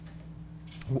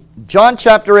John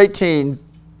chapter 18,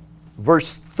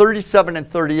 verse 37 and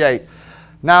 38.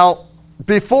 Now,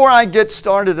 before I get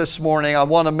started this morning, I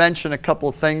want to mention a couple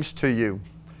of things to you.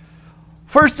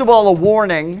 First of all, a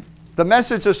warning. The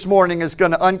message this morning is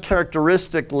going to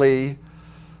uncharacteristically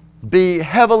be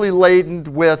heavily laden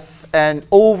with an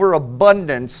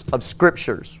overabundance of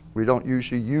scriptures. We don't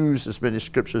usually use as many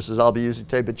scriptures as I'll be using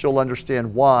today, but you'll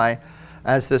understand why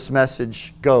as this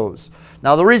message goes.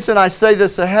 Now, the reason I say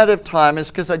this ahead of time is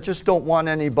because I just don't want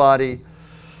anybody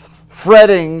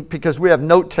fretting, because we have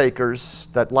note takers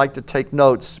that like to take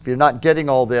notes. If you're not getting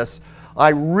all this, I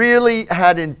really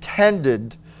had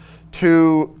intended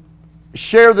to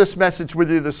share this message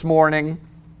with you this morning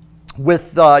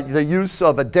with the use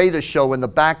of a data show in the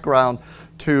background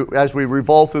as we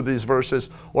revolve through these verses,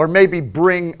 or maybe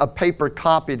bring a paper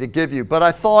copy to give you. But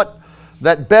I thought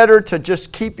that better to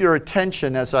just keep your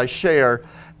attention as I share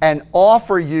and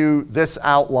offer you this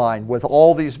outline with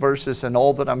all these verses and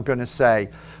all that I'm going to say.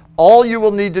 All you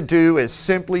will need to do is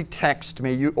simply text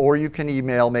me, or you can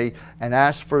email me and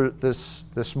ask for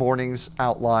this morning's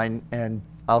outline, and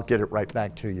I'll get it right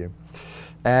back to you.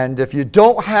 And if you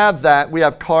don't have that, we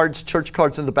have cards, church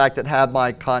cards in the back that have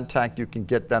my contact. You can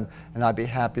get them, and I'd be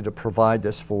happy to provide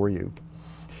this for you.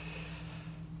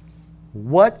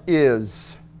 What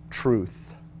is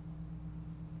truth?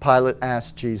 Pilate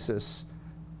asked Jesus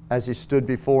as he stood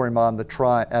before him at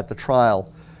the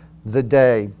trial, the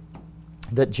day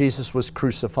that Jesus was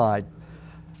crucified.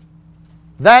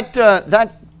 That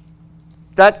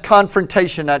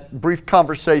confrontation, that brief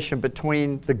conversation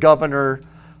between the governor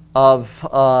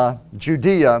of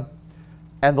Judea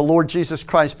and the Lord Jesus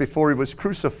Christ before he was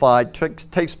crucified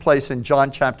takes place in John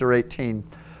chapter 18,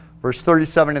 verse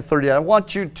 37 and 38. I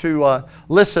want you to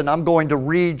listen. I'm going to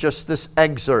read just this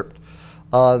excerpt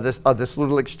of this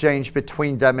little exchange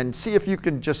between them and see if you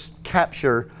can just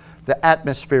capture the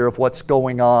atmosphere of what's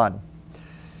going on.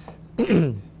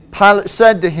 Pilate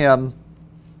said to him,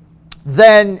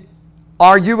 "Then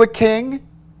are you a king?"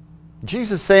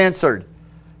 Jesus answered,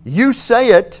 "You say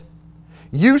it.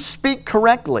 You speak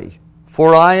correctly,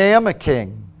 for I am a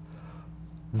king.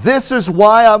 This is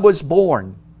why I was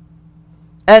born,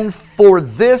 and for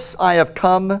this I have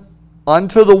come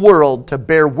unto the world to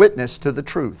bear witness to the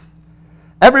truth.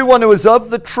 Everyone who is of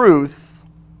the truth,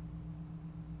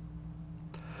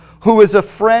 who is a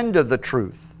friend of the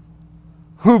truth,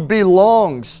 who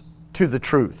belongs to the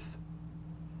truth,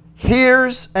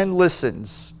 hears and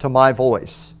listens to my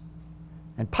voice."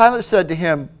 And Pilate said to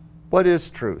him, "What is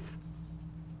truth?"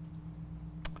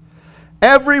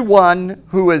 Everyone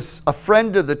who is a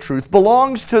friend of the truth,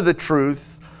 belongs to the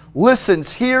truth,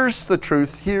 listens, hears the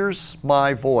truth, hears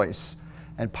my voice.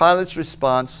 And Pilate's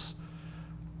response,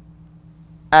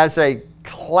 as a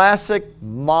classic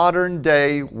modern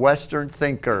day Western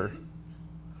thinker,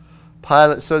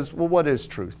 Pilate says, well, what is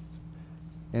truth?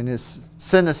 In his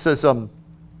cynicism,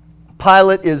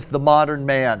 Pilate is the modern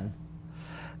man.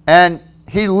 And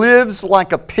he lives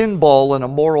like a pinball in a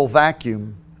moral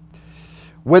vacuum.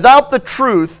 Without the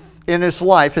truth in his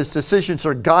life, his decisions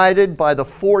are guided by the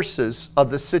forces of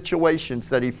the situations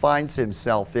that he finds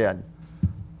himself in,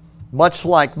 much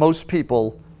like most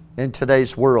people in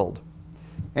today's world.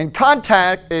 In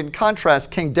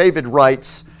contrast, King David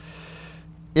writes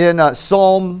in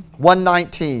Psalm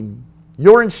 119,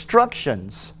 "Your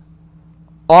instructions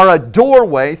are a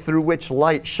doorway through which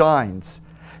light shines.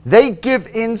 They give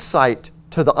insight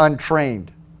to the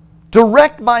untrained.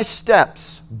 Direct my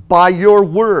steps by your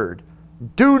word.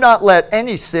 Do not let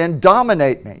any sin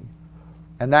dominate me."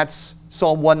 And that's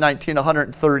Psalm 119,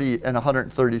 130 and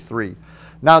 133.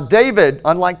 Now David,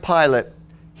 unlike Pilate,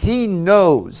 he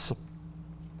knows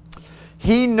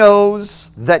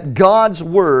that God's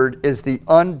word is the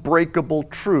unbreakable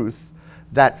truth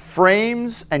that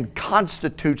frames and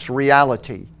constitutes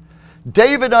reality.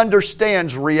 David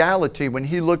understands reality when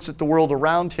he looks at the world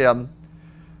around him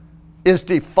is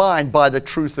defined by the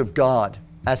truth of God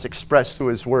as expressed through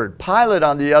his word. Pilate,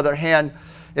 on the other hand,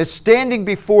 is standing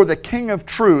before the King of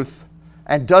Truth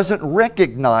and doesn't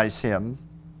recognize him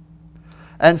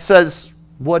and says,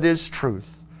 "What is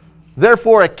truth?"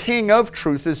 Therefore, a king of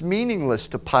truth is meaningless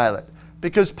to Pilate,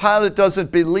 because Pilate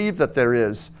doesn't believe that there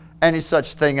is any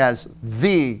such thing as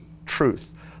the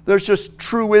truth. There's just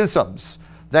truisms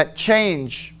that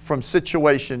change from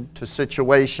situation to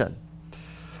situation.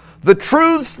 The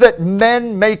truths that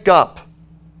men make up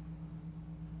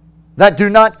that do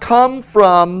not come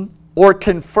from or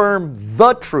confirm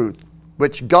the truth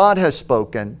which God has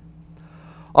spoken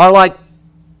are like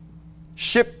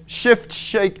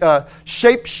shape-shifting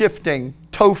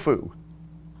tofu.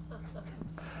 I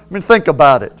mean, think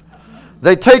about it.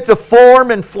 They take the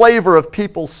form and flavor of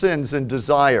people's sins and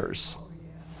desires.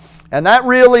 And that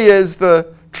really is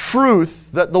the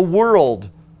truth that the world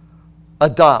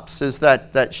adopts, is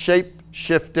that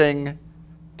shape-shifting,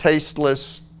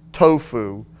 tasteless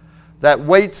tofu that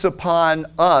waits upon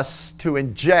us to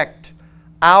inject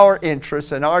our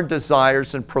interests and our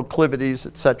desires and proclivities,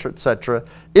 etc.,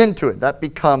 into it. That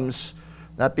becomes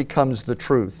the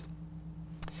truth.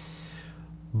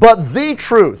 But the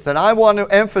truth, and I want to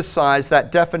emphasize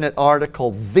that definite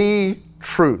article, the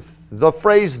truth. The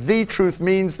phrase the truth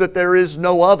means that there is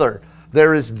no other.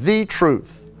 There is the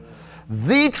truth.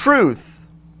 The truth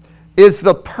is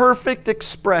the perfect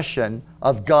expression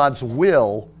of God's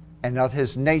will and of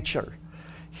His nature.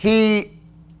 He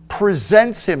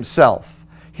presents Himself.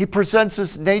 He presents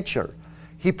His nature.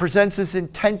 He presents His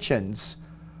intentions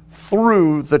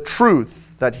through the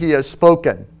truth that He has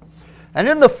spoken. And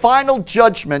in the final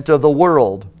judgment of the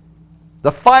world,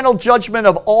 the final judgment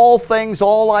of all things,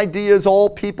 all ideas, all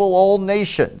people, all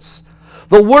nations,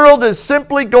 the world is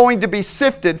simply going to be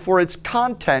sifted for its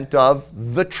content of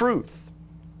the truth.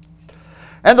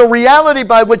 And the reality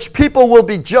by which people will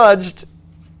be judged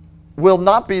will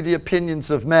not be the opinions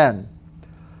of men,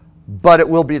 but it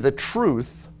will be the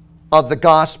truth of the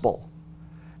gospel.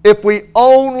 If we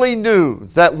only knew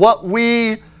that what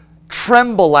we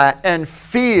tremble at and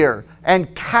fear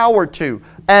and cower to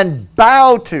and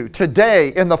bow to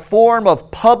today in the form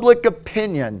of public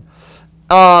opinion,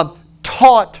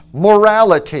 taught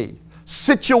morality,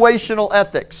 situational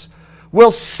ethics, will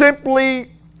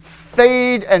simply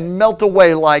fade and melt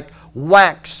away like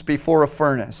wax before a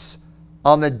furnace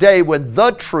on the day when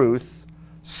the truth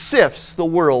sifts the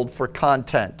world for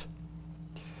content.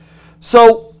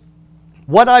 So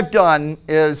what I've done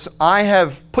is I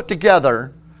have put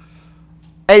together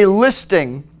a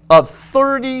listing of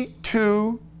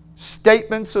 32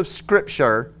 statements of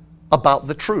Scripture about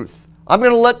the truth. I'm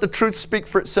going to let the truth speak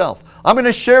for itself. I'm going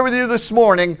to share with you this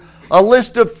morning a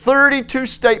list of 32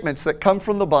 statements that come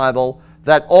from the Bible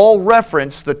that all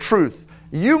reference the truth.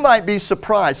 You might be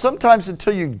surprised. Sometimes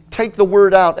until you take the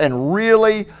word out and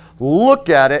really look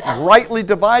at it and rightly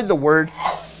divide the word,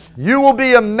 you will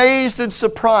be amazed and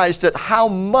surprised at how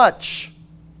much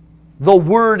the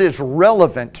word is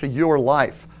relevant to your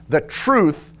life. The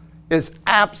truth is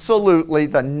absolutely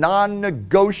the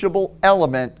non-negotiable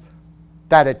element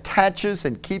that attaches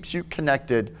and keeps you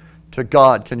connected to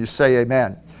God. Can you say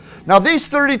amen? Now these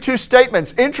 32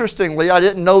 statements, interestingly, I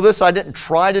didn't know this, I didn't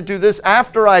try to do this.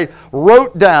 After I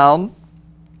wrote down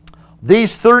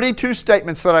these 32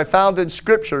 statements that I found in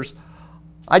Scriptures,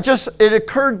 it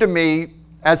occurred to me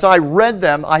as I read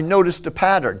them, I noticed a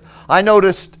pattern. I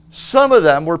noticed some of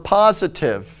them were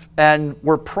positive and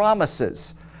were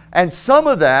promises. And some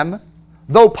of them,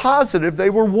 though positive, they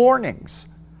were warnings.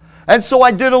 And so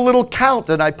I did a little count,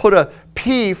 and I put a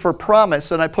P for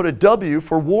promise and I put a W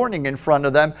for warning in front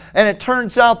of them. And it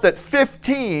turns out that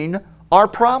 15 are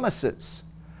promises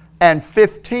and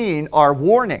 15 are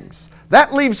warnings.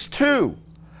 That leaves 2.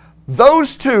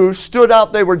 Those 2 stood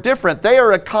out. They were different. They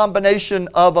are a combination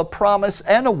of a promise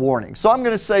and a warning. So I'm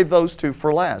going to save those 2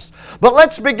 for last. But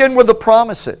let's begin with the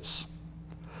promises.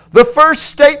 The first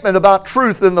statement about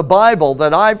truth in the Bible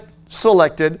that I've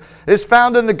selected is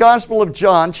found in the Gospel of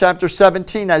John, chapter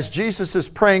 17, as Jesus is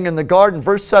praying in the garden.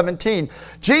 Verse 17,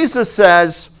 Jesus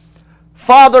says,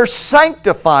 Father,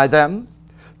 sanctify them,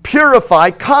 purify,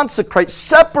 consecrate,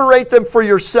 separate them for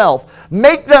yourself,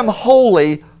 make them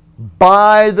holy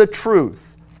by the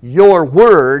truth. Your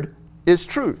word is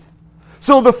truth.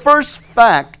 So the first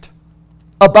fact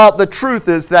about the truth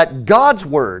is that God's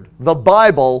word, the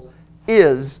Bible,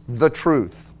 is the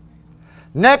truth.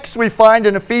 Next, we find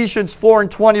in Ephesians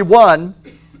 4:21,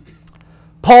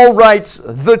 Paul writes,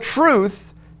 the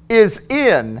truth is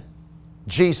in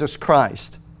Jesus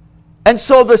Christ. And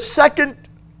so the second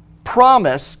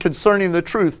promise concerning the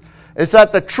truth is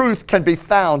that the truth can be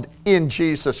found in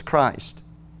Jesus Christ.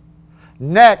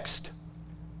 Next,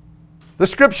 the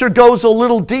Scripture goes a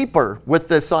little deeper with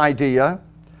this idea.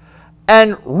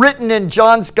 And written in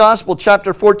John's Gospel,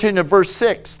 chapter 14 and verse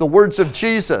 6, the words of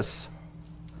Jesus,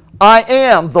 I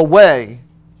am the way,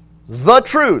 the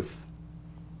truth,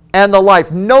 and the life.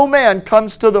 No man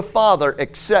comes to the Father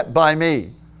except by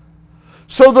me.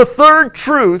 So the third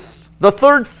truth, the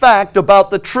third fact about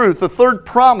the truth, the third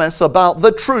promise about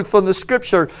the truth from the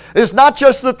Scripture is not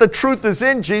just that the truth is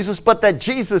in Jesus, but that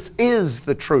Jesus is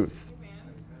the truth.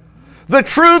 The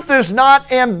truth is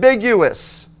not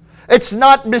ambiguous. It's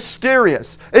not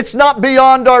mysterious. It's not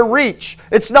beyond our reach.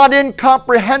 It's not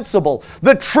incomprehensible.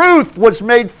 The truth was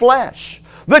made flesh.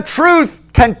 The truth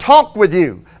can talk with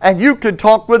you and you can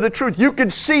talk with the truth. You can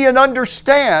see and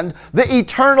understand the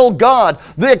eternal God,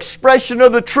 the expression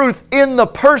of the truth in the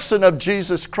person of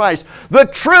Jesus Christ. The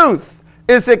truth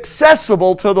is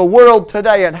accessible to the world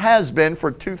today and has been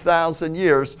for 2,000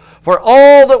 years for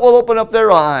all that will open up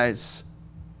their eyes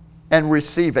and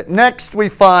receive it. Next we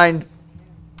find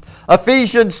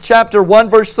Ephesians chapter 1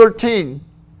 verse 13.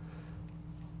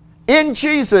 In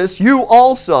Jesus you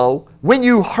also, when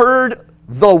you heard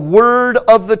the word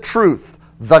of the truth,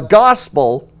 the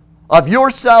gospel of your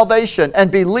salvation,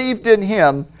 and believed in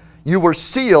Him, you were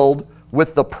sealed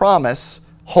with the promise,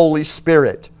 Holy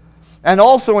Spirit. And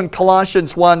also in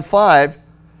Colossians 1:5,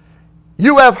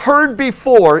 you have heard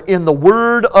before in the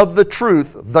word of the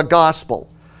truth, the gospel.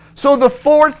 So the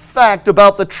fourth fact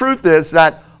about the truth is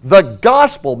that the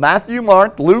gospel, Matthew,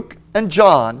 Mark, Luke, and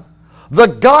John, the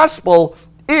gospel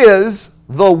is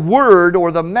the word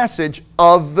or the message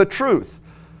of the truth.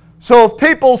 So if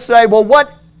people say, well,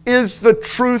 what is the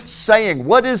truth saying?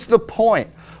 What is the point?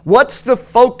 What's the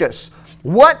focus?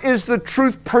 What is the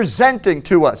truth presenting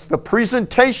to us? The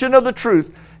presentation of the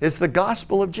truth is the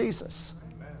gospel of Jesus.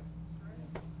 Amen.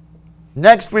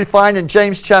 Next we find in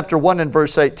James chapter 1 and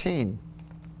verse 18.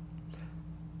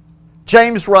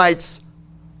 James writes,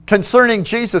 concerning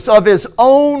Jesus, of His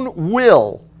own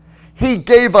will, He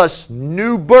gave us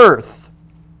new birth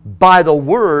by the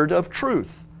word of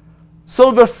truth.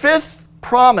 So the fifth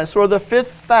promise or the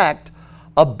fifth fact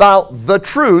about the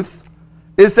truth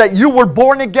is that you were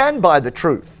born again by the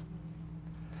truth.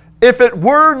 If it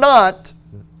were not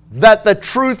that the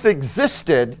truth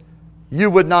existed, you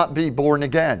would not be born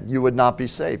again. You would not be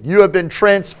saved. You have been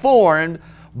transformed,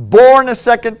 born a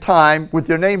second time, with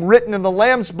your name written in the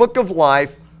Lamb's book of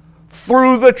life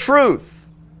through the truth.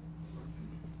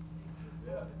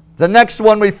 The next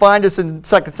one we find is in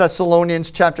 2 Thessalonians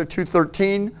chapter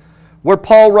 2:13, where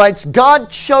Paul writes, God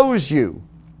chose you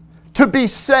to be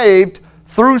saved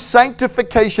through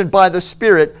sanctification by the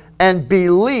Spirit and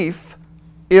belief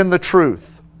in the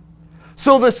truth.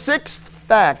 So the sixth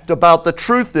fact about the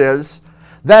truth is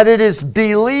that it is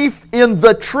belief in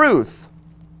the truth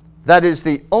that is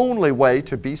the only way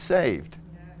to be saved.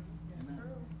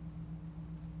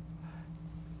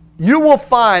 You will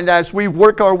find as we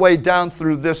work our way down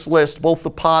through this list, both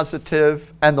the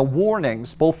positive and the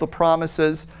warnings, both the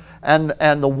promises and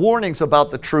the warnings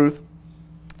about the truth,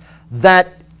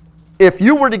 that if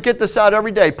you were to get this out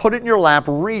every day, put it in your lap,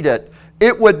 read it,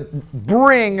 it would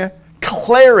bring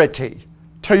clarity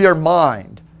to your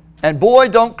mind. And boy,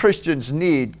 don't Christians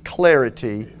need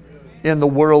clarity in the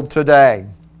world today.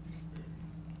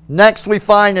 Next we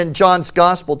find in John's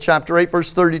Gospel, chapter 8,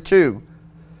 verse 32,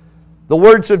 the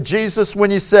words of Jesus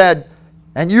when He said,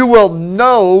 and you will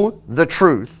know the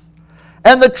truth,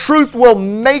 and the truth will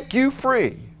make you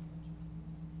free.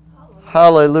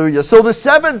 Hallelujah. So the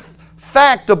seventh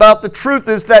fact about the truth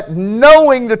is that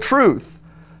knowing the truth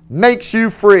makes you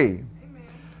free. Amen.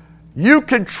 You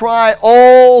can try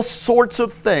all sorts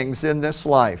of things in this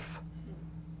life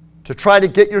to try to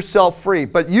get yourself free,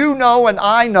 but you know and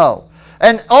I know,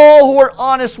 and all who are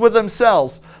honest with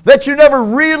themselves, that you never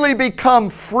really become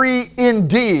free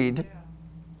indeed,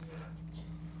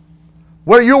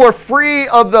 where you are free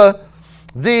of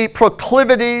the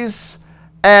proclivities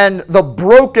and the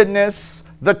brokenness,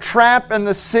 the trap and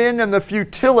the sin and the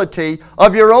futility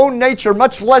of your own nature,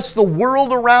 much less the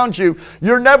world around you.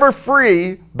 You're never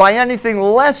free by anything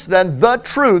less than the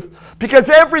truth, because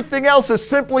everything else is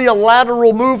simply a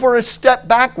lateral move or a step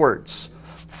backwards.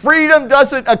 Freedom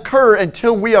doesn't occur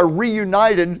until we are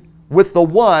reunited with the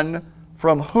one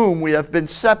from whom we have been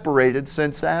separated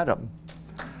since Adam.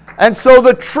 And so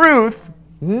the truth,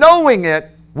 knowing it,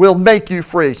 will make you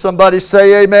free. Somebody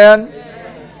say amen.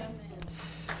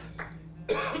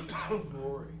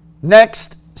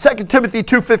 Next, 2 Timothy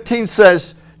 2:15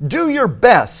 says, do your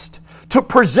best to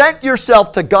present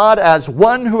yourself to God as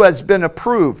one who has been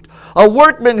approved, a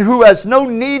workman who has no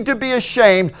need to be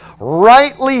ashamed,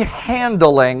 rightly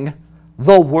handling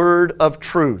the word of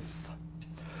truth.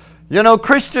 You know,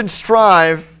 Christians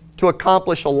strive to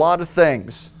accomplish a lot of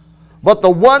things, but the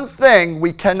one thing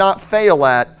we cannot fail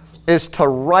at is to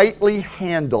rightly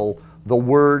handle the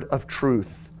word of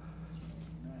truth.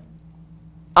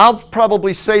 I'll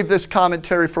probably save this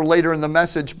commentary for later in the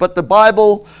message, but the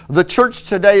Bible, the church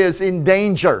today is in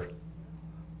danger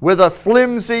with a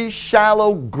flimsy,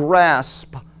 shallow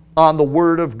grasp on the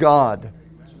Word of God.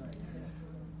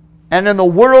 And in the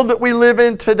world that we live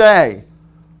in today,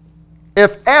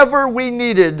 if ever we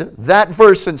needed that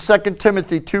verse in 2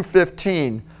 Timothy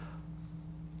 2:15,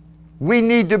 we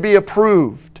need to be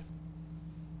approved.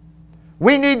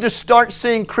 We need to start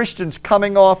seeing Christians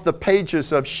coming off the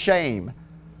pages of shame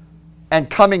and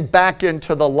coming back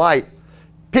into the light.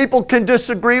 People can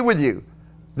disagree with you.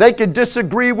 They can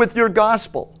disagree with your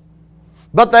gospel.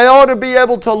 But they ought to be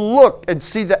able to look and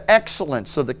see the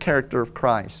excellence of the character of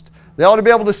Christ. They ought to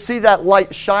be able to see that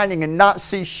light shining and not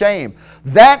see shame.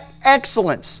 That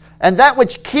excellence and that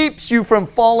which keeps you from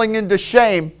falling into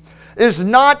shame is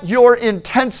not your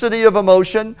intensity of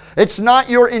emotion. It's not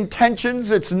your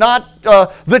intentions. It's not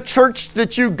the church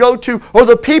that you go to or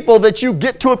the people that you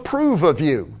get to approve of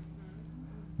you.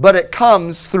 But it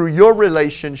comes through your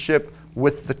relationship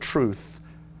with the truth.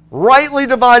 Rightly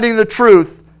dividing the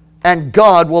truth, and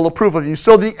God will approve of you.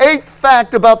 So the eighth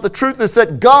fact about the truth is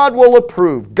that God will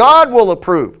approve. God will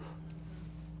approve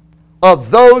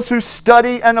of those who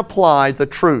study and apply the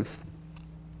truth.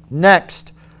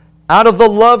 Next, out of the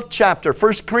love chapter,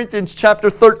 1 Corinthians chapter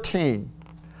 13.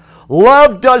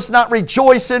 Love does not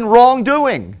rejoice in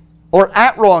wrongdoing or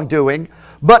at wrongdoing,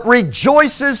 but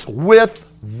rejoices with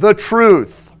the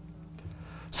truth.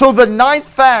 So the ninth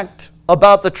fact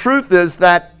about the truth is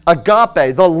that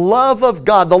agape, the love of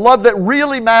God, the love that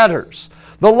really matters,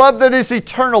 the love that is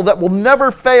eternal, that will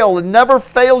never fail and never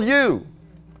fail you.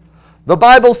 The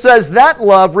Bible says that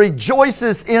love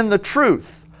rejoices in the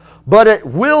truth, but it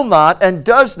will not and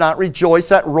does not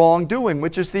rejoice at wrongdoing,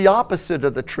 which is the opposite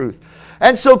of the truth.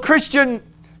 And so, Christian,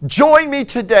 join me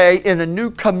today in a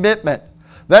new commitment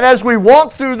that as we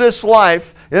walk through this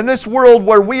life, in this world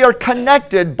where we are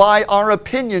connected by our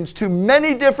opinions to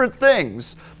many different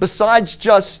things besides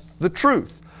just the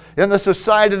truth. In the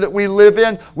society that we live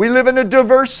in a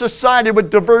diverse society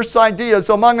with diverse ideas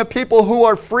among a people who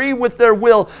are free with their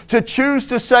will to choose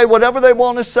to say whatever they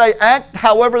want to say, act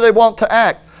however they want to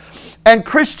act. And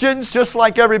Christians, just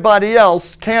like everybody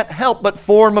else, can't help but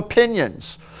form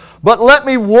opinions. But let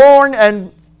me warn,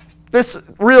 and this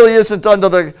really isn't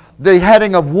under the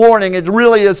heading of warning, it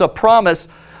really is a promise,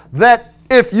 that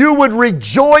if you would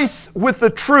rejoice with the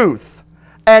truth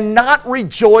and not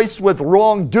rejoice with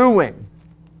wrongdoing,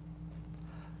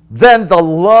 then the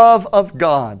love of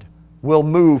God will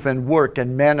move and work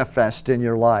and manifest in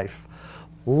your life.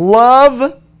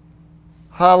 Love,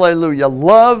 hallelujah,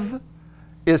 love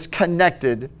is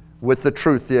connected with the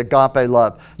truth, the agape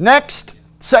love. Next,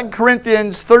 2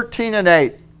 Corinthians 13 and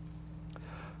 8.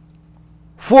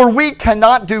 For we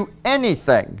cannot do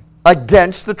anything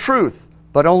against the truth,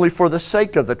 but only for the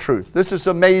sake of the truth. This is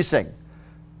amazing.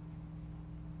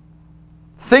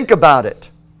 Think about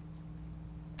it.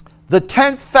 The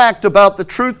 10th fact about the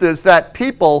truth is that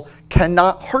people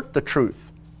cannot hurt the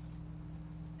truth.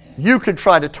 You can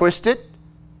try to twist it.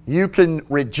 You can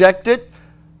reject it.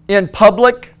 In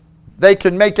public, they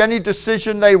can make any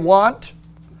decision they want,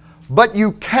 but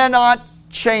you cannot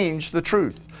change the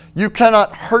truth. You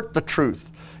cannot hurt the truth.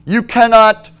 You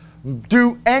cannot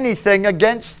do anything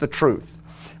against the truth.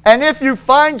 And if you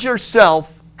find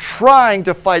yourself trying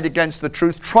to fight against the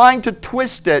truth, trying to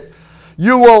twist it,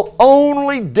 you will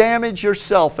only damage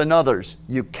yourself and others.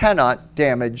 You cannot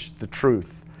damage the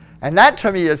truth. And that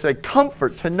to me is a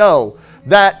comfort to know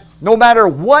that no matter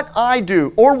what I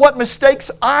do or what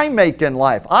mistakes I make in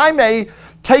life, I may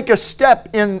take a step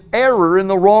in error in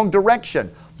the wrong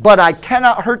direction, but I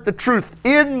cannot hurt the truth.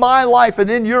 In my life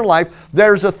and in your life,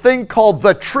 there's a thing called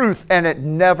the truth, and it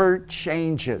never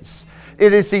changes.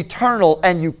 It is eternal,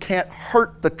 and you can't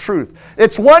hurt the truth.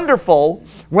 It's wonderful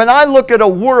when I look at a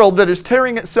world that is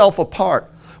tearing itself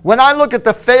apart. When I look at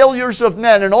the failures of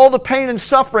men and all the pain and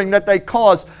suffering that they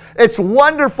cause, it's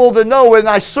wonderful to know when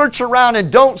I search around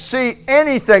and don't see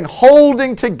anything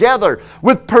holding together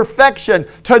with perfection,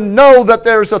 to know that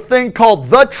there's a thing called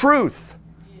the truth,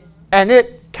 and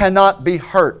it cannot be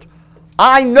hurt.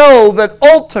 I know that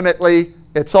ultimately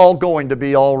it's all going to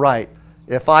be all right.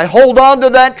 If I hold on to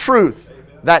that truth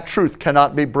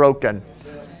cannot be broken.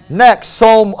 Next,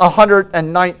 Psalm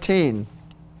 119,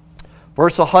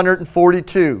 verse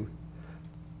 142.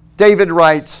 David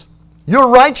writes, your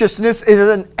righteousness is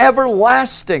an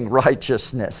everlasting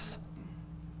righteousness.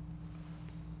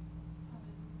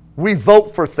 We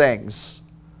vote for things,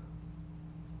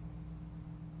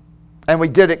 and we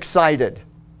get excited,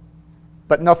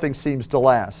 but nothing seems to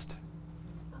last.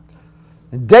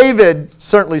 And David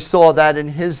certainly saw that in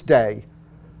his day.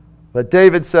 But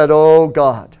David said, oh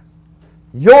God,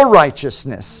 your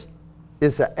righteousness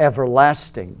is an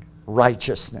everlasting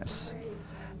righteousness.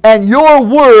 And your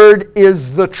word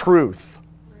is the truth.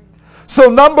 So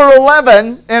number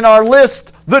 11 in our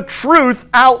list, the truth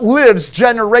outlives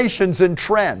generations and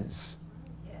trends.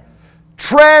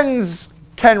 Trends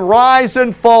can rise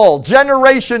and fall.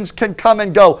 Generations can come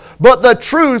and go. But the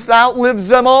truth outlives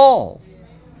them all.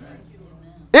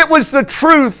 It was the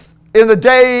truth in the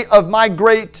day of my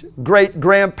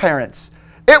great-great-grandparents.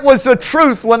 It was the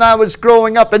truth when I was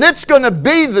growing up, and it's going to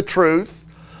be the truth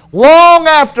long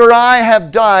after I have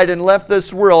died and left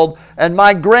this world, and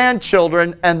my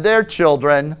grandchildren and their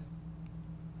children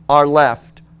are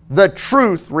left. The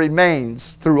truth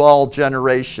remains through all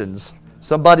generations.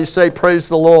 Somebody say, praise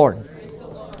the Lord. Praise the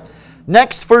Lord.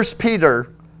 Next, 1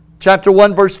 Peter chapter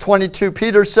 1, verse 22,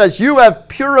 Peter says, you have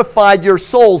purified your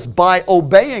souls by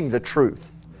obeying the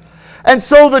truth. And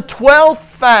so the 12th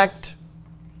fact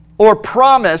or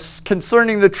promise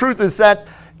concerning the truth is that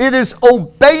it is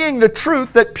obeying the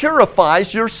truth that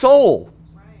purifies your soul.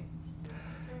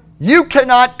 You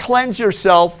cannot cleanse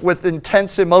yourself with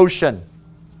intense emotion.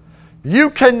 You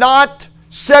cannot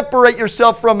separate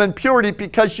yourself from impurity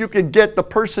because you can get the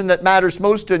person that matters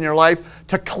most in your life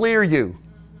to clear you.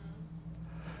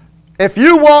 If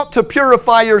you want to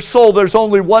purify your soul, there's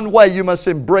only one way. You must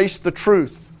embrace the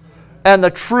truth. And the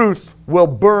truth will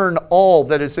burn all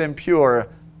that is impure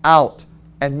out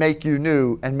and make you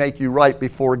new and make you right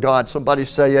before God. Somebody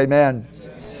say amen.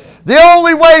 Amen. The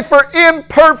only way for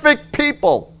imperfect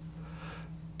people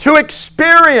to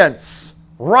experience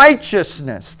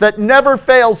righteousness that never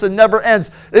fails and never ends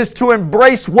is to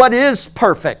embrace what is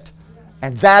perfect.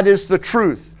 And that is the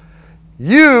truth.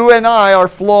 You and I are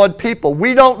flawed people.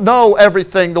 We don't know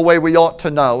everything the way we ought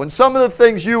to know. And some of the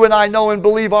things you and I know and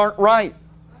believe aren't right.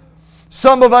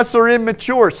 Some of us are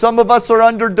immature. Some of us are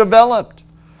underdeveloped.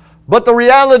 But the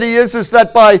reality is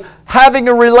that by having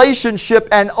a relationship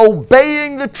and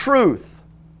obeying the truth,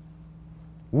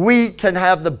 we can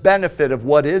have the benefit of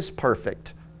what is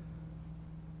perfect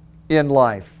in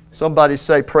life. Somebody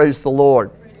say, praise the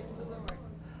Lord. Praise the Lord.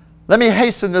 Let me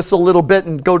hasten this a little bit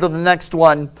and go to the next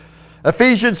one.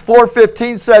 Ephesians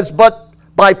 4:15 says, but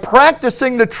by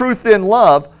practicing the truth in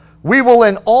love, we will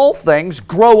in all things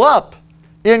grow up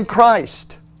in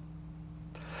Christ.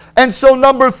 And so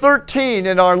number 13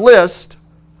 in our list,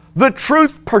 the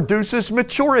truth produces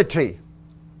maturity.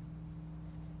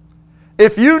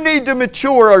 If you need to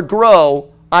mature or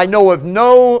grow, I know of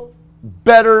no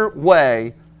better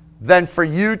way than for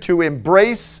you to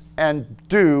embrace and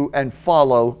do and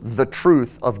follow the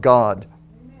truth of God.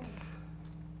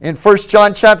 In 1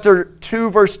 John chapter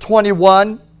 2, verse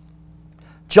 21,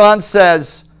 John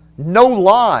says, no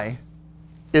lie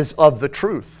is of the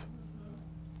truth.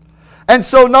 And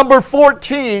so number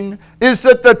 14 is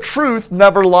that the truth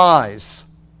never lies.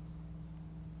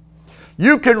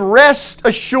 You can rest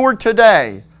assured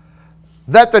today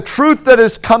that the truth that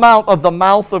has come out of the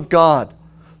mouth of God,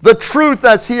 the truth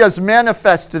as He has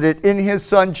manifested it in His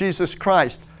Son Jesus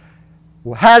Christ,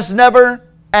 has never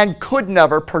and could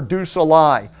never produce a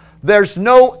lie. There's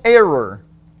no error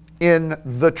in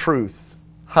the truth.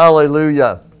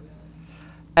 Hallelujah.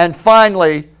 And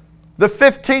finally, the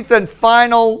 15th and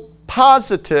final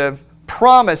positive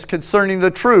promise concerning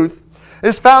the truth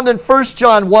is found in 1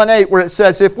 John 1:8, where it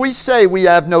says, if we say we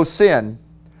have no sin,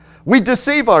 we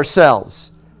deceive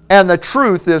ourselves, and the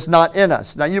truth is not in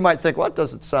us. Now you might think, well, that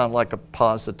doesn't sound like a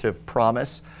positive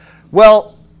promise.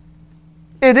 Well,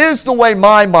 it is the way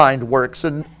my mind works,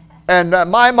 and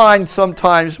my mind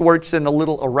sometimes works in a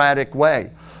little erratic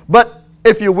way. But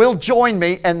if you will join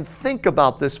me and think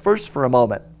about this verse for a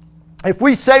moment. If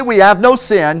we say we have no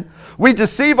sin, we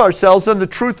deceive ourselves and the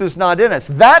truth is not in us.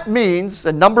 That means,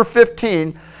 and number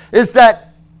 15, is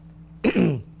that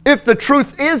if the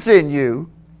truth is in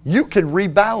you, you can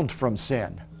rebound from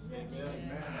sin.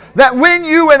 Amen. That when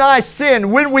you and I sin,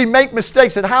 when we make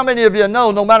mistakes, and how many of you know,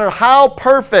 no matter how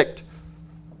perfect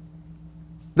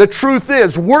the truth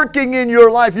is working in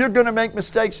your life, you're going to make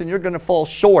mistakes and you're going to fall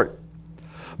short.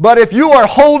 But if you are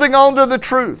holding on to the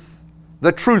truth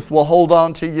will hold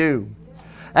on to you.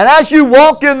 And as you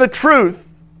walk in the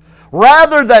truth,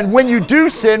 rather than when you do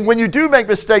sin, when you do make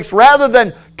mistakes, rather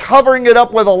than covering it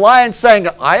up with a lie and saying,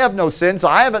 I have no sins,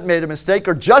 I haven't made a mistake,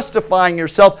 or justifying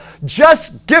yourself,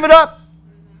 just give it up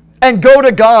and go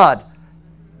to God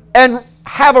and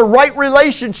have a right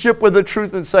relationship with the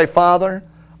truth and say, Father,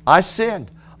 I sinned.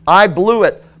 I blew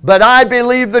it. But I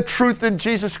believe the truth in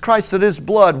Jesus Christ, that His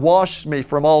blood washed me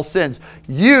from all sins.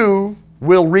 You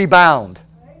will rebound.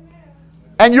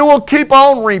 And you will keep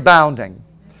on rebounding.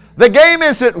 The game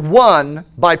isn't won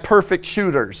by perfect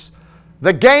shooters.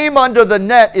 The game under the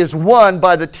net is won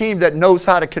by the team that knows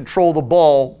how to control the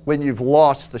ball when you've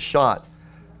lost the shot.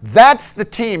 That's the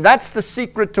team. That's the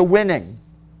secret to winning.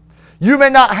 You may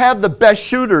not have the best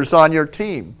shooters on your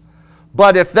team,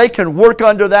 but if they can work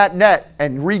under that net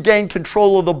and regain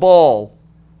control of the ball,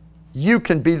 you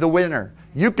can be the winner.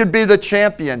 You can be the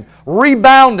champion.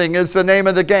 Rebounding is the name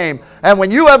of the game. And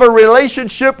when you have a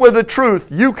relationship with the truth,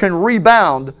 you can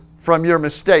rebound from your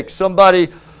mistakes. Somebody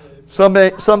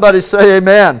say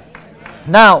amen.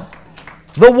 Now,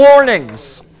 the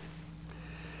warnings.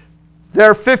 There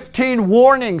are 15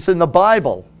 warnings in the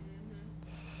Bible.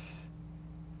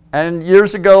 And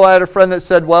years ago, I had a friend that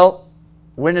said, well,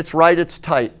 when it's right, it's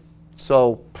tight.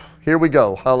 So here we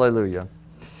go. Hallelujah.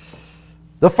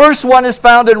 The first one is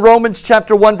found in Romans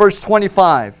chapter 1, verse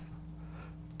 25.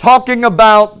 Talking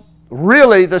about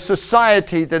really the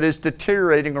society that is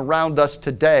deteriorating around us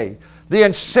today. The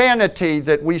insanity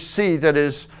that we see that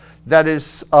is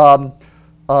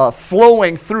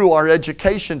flowing through our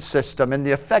education system and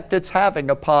the effect it's having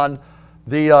upon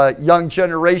the young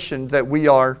generation that we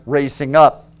are raising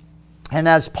up. And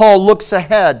as Paul looks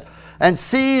ahead and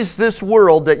sees this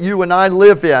world that you and I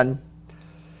live in,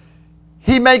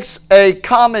 he makes a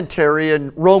commentary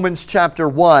in Romans chapter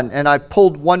 1, and I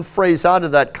pulled one phrase out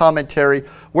of that commentary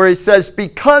where he says,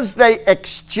 because they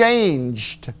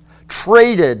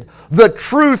traded the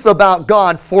truth about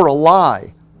God for a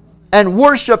lie, and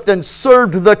worshiped and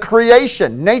served the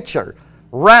creation, nature,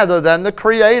 rather than the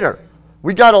Creator.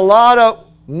 We got a lot of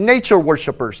nature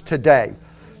worshipers today.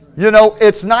 You know,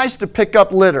 it's nice to pick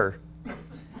up litter.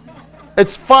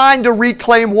 It's fine to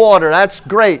reclaim water. That's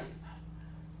great.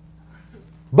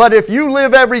 But if you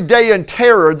live every day in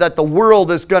terror that the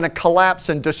world is going to collapse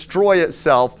and destroy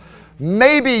itself,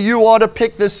 maybe you ought to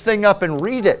pick this thing up and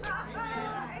read it.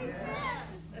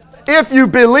 If you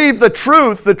believe the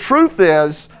truth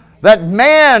is that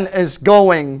man is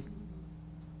going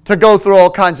to go through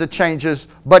all kinds of changes,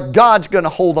 but God's going to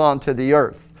hold on to the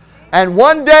earth. And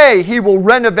one day He will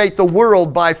renovate the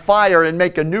world by fire and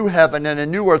make a new heaven and a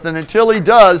new earth. And until He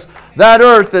does, that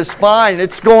earth is fine.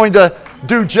 It's going to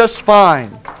do just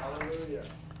fine.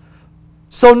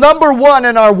 So number one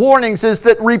in our warnings is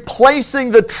that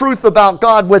replacing the truth about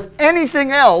God with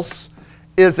anything else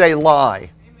is a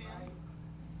lie.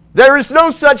 There is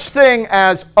no such thing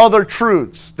as other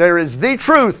truths. There is the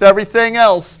truth. Everything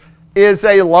else is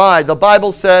a lie. The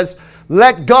Bible says,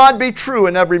 let God be true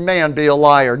and every man be a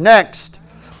liar. Next,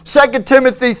 2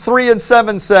 Timothy 3 and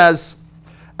 7 says,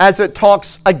 as it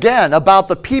talks again about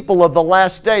the people of the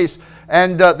last days,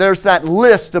 and there's that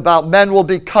list about men will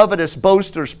be covetous,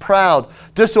 boasters, proud,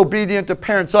 disobedient to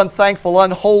parents, unthankful,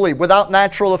 unholy, without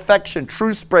natural affection,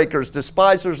 truce breakers,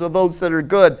 despisers of those that are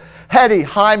good, heady,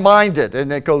 high-minded,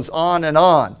 and it goes on and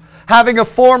on. Having a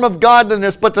form of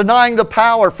godliness, but denying the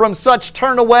power, from such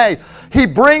turn away. He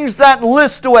brings that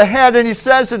list to a head, and he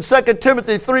says in 2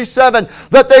 Timothy 3:7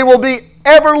 that they will be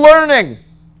ever learning.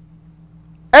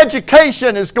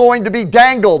 Education is going to be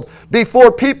dangled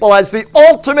before people as the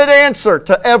ultimate answer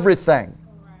to everything.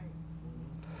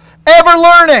 Ever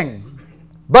learning,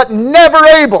 but never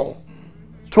able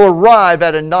to arrive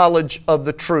at a knowledge of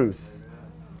the truth.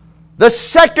 The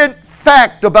second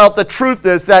fact about the truth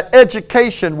is that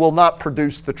education will not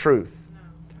produce the truth.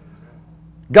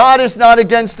 God is not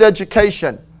against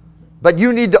education, but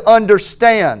you need to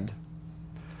understand.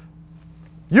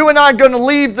 You and I are going to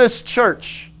leave this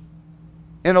church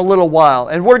in a little while,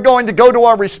 and we're going to go to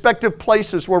our respective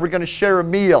places where we're going to share a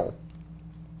meal.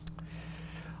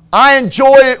 I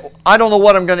enjoy it. I don't know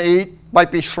what I'm going to eat.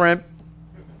 Might be shrimp.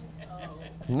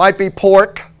 Might be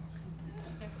pork.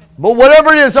 But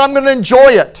whatever it is, I'm going to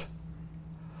enjoy it.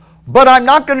 But I'm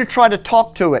not going to try to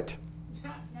talk to it.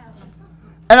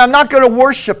 And I'm not going to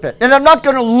worship it. And I'm not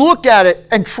going to look at it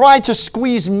and try to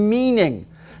squeeze meaning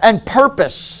and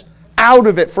purpose out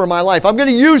of it for my life. I'm going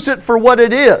to use it for what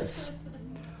it is.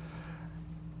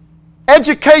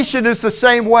 Education is the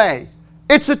same way.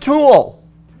 It's a tool.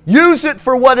 Use it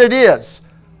for what it is.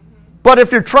 But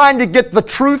if you're trying to get the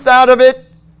truth out of it,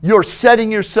 you're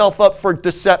setting yourself up for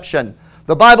deception.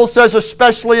 The Bible says,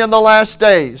 especially in the last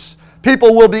days,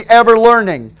 people will be ever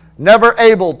learning, never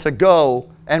able to go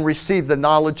and receive the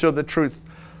knowledge of the truth.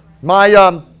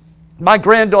 My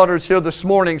granddaughters here this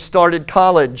morning started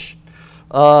college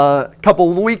a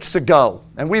couple of weeks ago,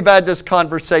 and we've had this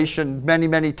conversation many,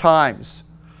 many times.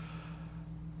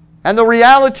 And the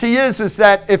reality is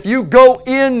that if you go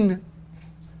in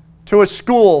to a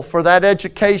school for that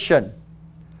education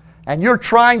and you're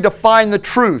trying to find the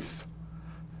truth,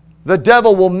 the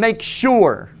devil will make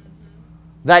sure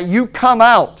that you come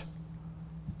out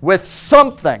with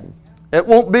something. It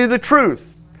won't be the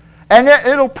truth. And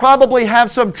it'll probably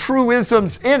have some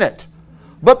truisms in it.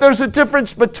 But there's a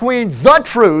difference between the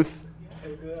truth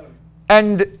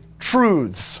and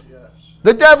truths.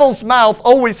 The devil's mouth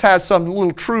always has some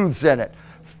little truths in it.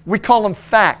 We call them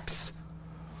facts.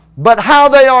 But how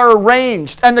they are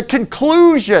arranged and the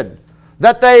conclusion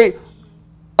that they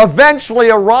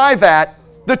eventually arrive at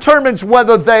determines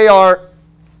whether they are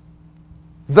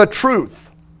the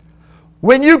truth.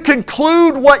 When you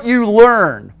conclude what you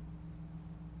learn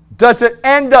does it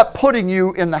end up putting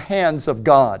you in the hands of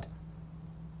God?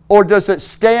 Or does it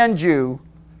stand you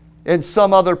in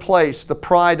some other place, the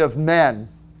pride of men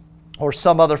or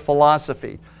some other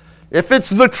philosophy? If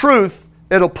it's the truth,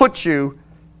 it'll put you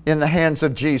in the hands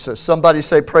of Jesus. Somebody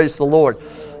say, praise the Lord.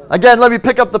 Again, let me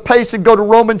pick up the pace and go to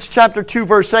Romans chapter 2,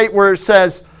 verse 8, where it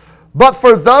says, but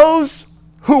for those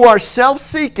who are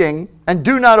self-seeking and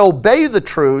do not obey the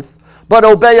truth, but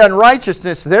obey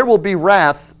unrighteousness, there will be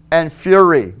wrath and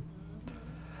fury.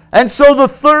 And so the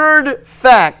third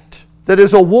fact that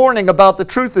is a warning about the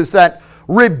truth is that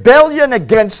rebellion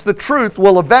against the truth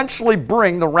will eventually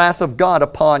bring the wrath of God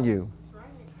upon you.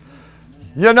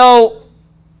 You know,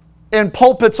 in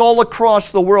pulpits all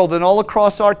across the world and all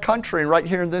across our country and right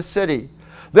here in this city,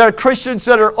 there are Christians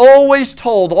that are always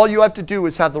told all you have to do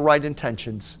is have the right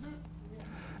intentions.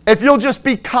 If you'll just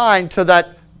be kind to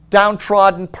that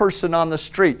downtrodden person on the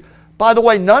street. By the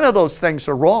way, none of those things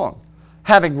are wrong.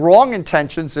 Having wrong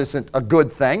intentions isn't a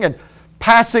good thing, and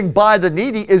passing by the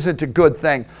needy isn't a good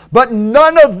thing. But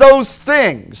none of those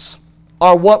things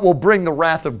are what will bring the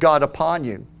wrath of God upon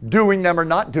you, doing them or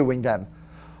not doing them.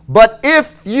 But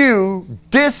if you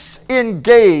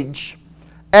disengage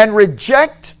and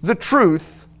reject the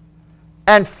truth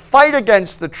and fight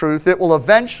against the truth, it will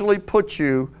eventually put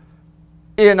you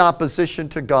in opposition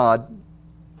to God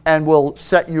and will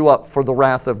set you up for the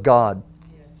wrath of God.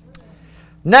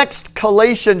 Next,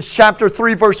 Galatians chapter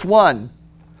 3, verse 1.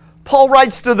 Paul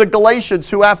writes to the Galatians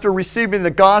who, after receiving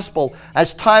the gospel,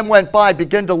 as time went by,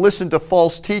 began to listen to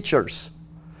false teachers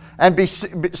and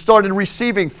started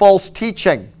receiving false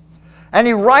teaching. And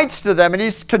he writes to them, and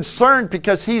he's concerned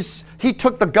because he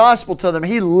took the gospel to them.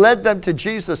 He led them to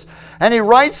Jesus. And he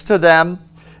writes to them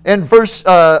in verse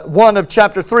 1 of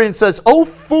chapter 3 and says, O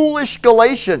foolish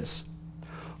Galatians,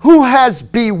 who has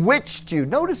bewitched you?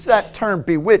 Notice that term,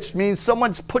 bewitched, means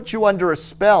someone's put you under a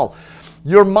spell.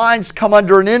 Your mind's come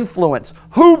under an influence.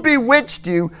 Who bewitched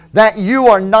you that you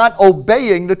are not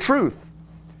obeying the truth?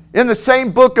 In the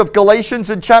same book of Galatians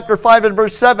in chapter 5 and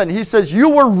verse 7, he says, you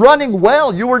were running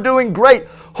well, you were doing great.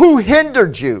 Who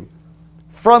hindered you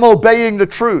from obeying the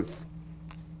truth?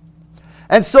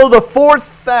 And so the fourth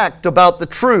fact about the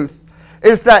truth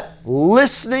is that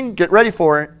listening, get ready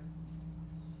for it.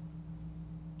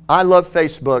 I love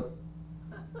Facebook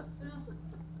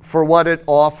for what it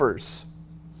offers.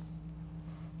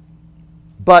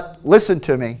 But listen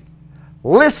to me.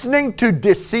 Listening to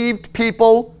deceived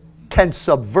people can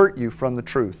subvert you from the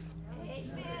truth.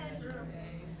 Amen.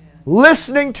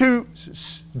 Listening to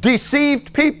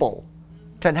deceived people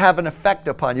can have an effect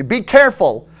upon you. Be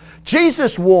careful.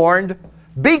 Jesus warned,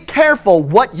 be careful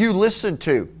what you listen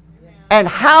to and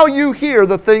how you hear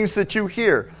the things that you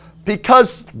hear.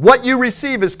 Because what you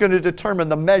receive is going to determine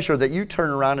the measure that you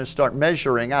turn around and start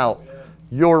measuring out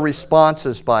your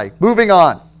responses by. Moving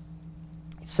on.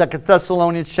 2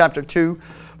 Thessalonians chapter 2,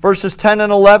 verses 10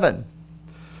 and 11.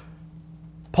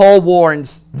 Paul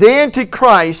warns, the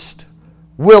Antichrist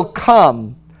will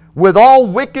come with all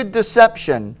wicked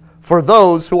deception for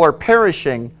those who are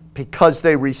perishing because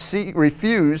they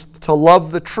refused to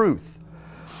love the truth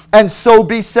and so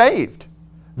be saved.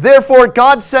 Therefore,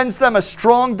 God sends them a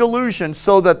strong delusion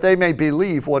so that they may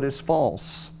believe what is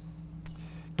false.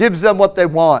 Gives them what they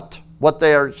want, what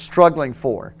they are struggling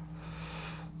for.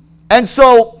 And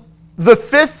so, the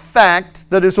fifth fact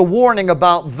that is a warning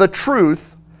about the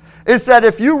truth is that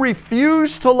if you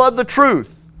refuse to love the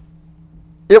truth,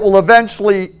 it will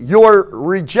eventually, your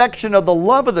rejection of the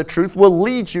love of the truth will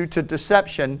lead you to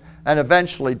deception and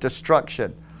eventually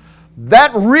destruction.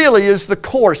 That really is the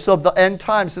course of the end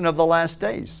times and of the last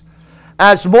days.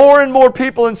 As more and more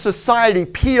people in society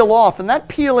peel off, and that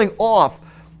peeling off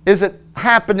isn't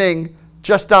happening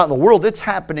just out in the world, it's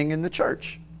happening in the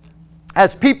church.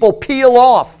 As people peel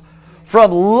off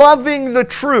from loving the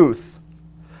truth.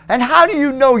 And how do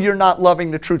you know you're not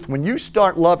loving the truth? When you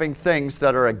start loving things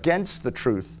that are against the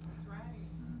truth,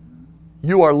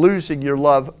 you are losing your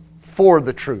love for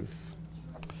the truth.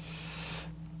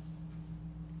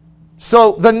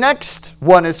 So the next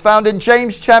one is found in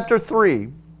James chapter 3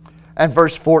 and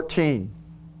verse 14.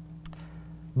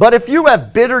 But if you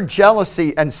have bitter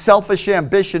jealousy and selfish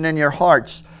ambition in your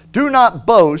hearts, do not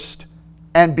boast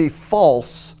and be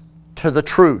false to the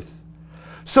truth.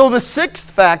 So the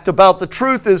sixth fact about the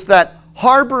truth is that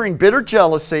harboring bitter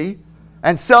jealousy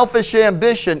and selfish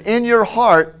ambition in your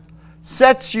heart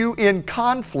sets you in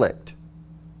conflict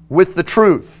with the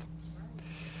truth.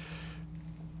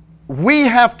 We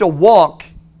have to walk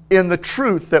in the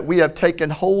truth that we have taken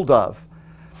hold of.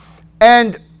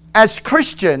 And as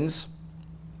Christians,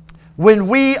 when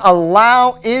we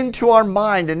allow into our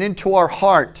mind and into our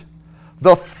heart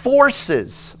the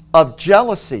forces of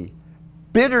jealousy,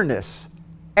 bitterness,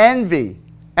 envy,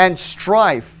 and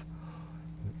strife,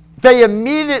 they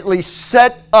immediately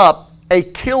set up a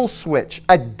kill switch,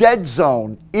 a dead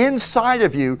zone inside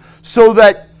of you, so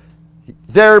that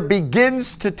there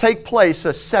begins to take place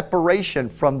a separation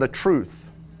from the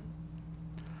truth.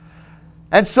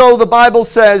 And so the Bible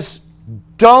says,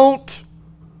 don't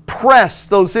press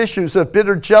those issues of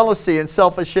bitter jealousy and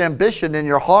selfish ambition in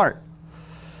your heart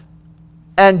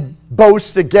and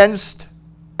boast against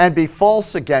and be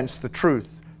false against the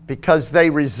truth, because they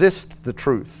resist the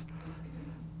truth.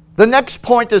 The next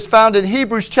point is found in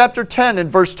Hebrews chapter 10 and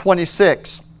verse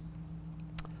 26.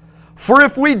 For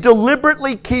if we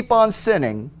deliberately keep on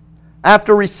sinning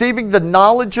after receiving the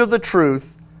knowledge of the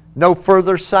truth, no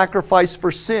further sacrifice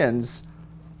for sins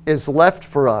is left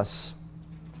for us.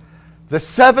 The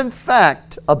seventh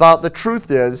fact about the truth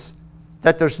is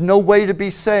that there's no way to be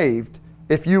saved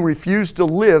if you refuse to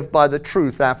live by the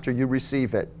truth after you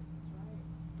receive it.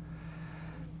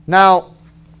 Now,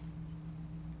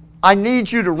 I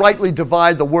need you to rightly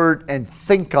divide the word and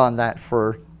think on that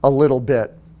for a little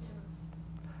bit.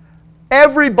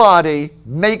 Everybody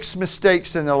makes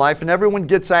mistakes in their life, and everyone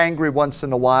gets angry once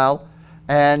in a while.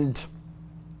 And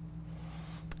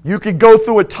you could go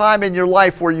through a time in your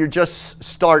life where you just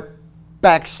start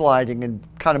backsliding and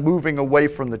kind of moving away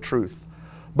from the truth.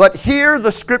 But here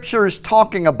the Scripture is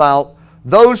talking about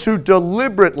those who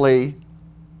deliberately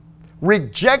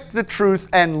reject the truth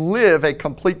and live a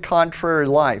complete contrary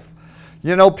life.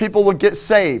 You know, people will get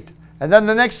saved, and then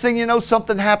the next thing you know,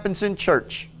 something happens in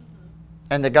church,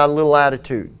 and they got a little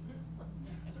attitude.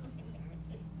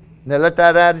 And they let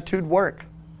that attitude work.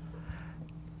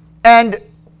 And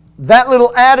that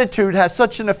little attitude has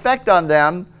such an effect on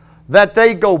them that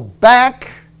they go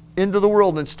back into the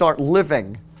world and start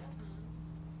living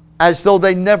as though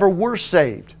they never were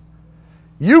saved.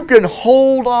 You can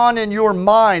hold on in your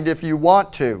mind, if you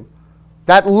want to,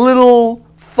 that little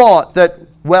thought that,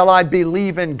 well, I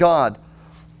believe in God.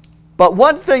 But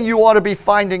one thing you ought to be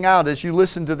finding out as you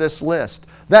listen to this list,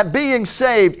 that being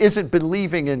saved isn't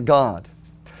believing in God.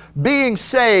 Being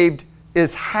saved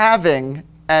is having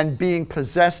and being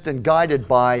possessed and guided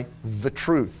by the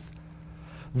truth.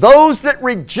 Those that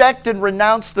reject and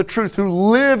renounce the truth, who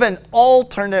live an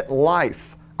alternate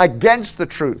life against the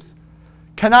truth,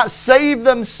 cannot save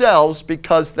themselves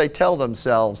because they tell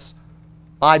themselves,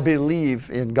 I believe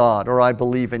in God, or I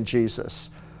believe in Jesus.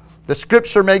 The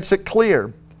Scripture makes it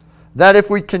clear that if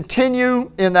we continue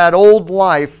in that old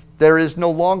life, there is no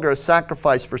longer a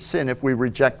sacrifice for sin if we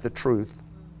reject the truth.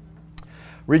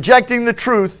 Rejecting the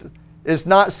truth is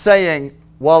not saying,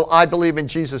 well, I believe in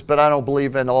Jesus, but I don't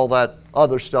believe in all that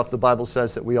other stuff the Bible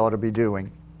says that we ought to be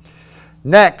doing.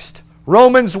 Next,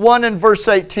 Romans 1 and verse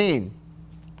 18.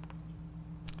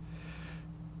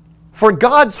 For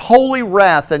God's holy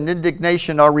wrath and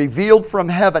indignation are revealed from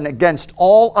heaven against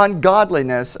all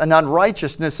ungodliness and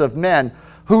unrighteousness of men,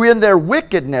 who in their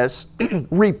wickedness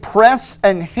repress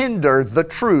and hinder the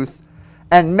truth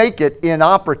and make it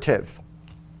inoperative.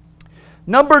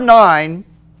 Number 9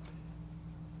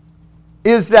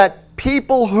 is that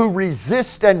people who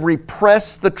resist and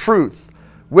repress the truth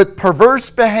with perverse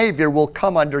behavior will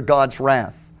come under God's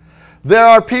wrath. There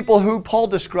are people who Paul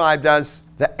described as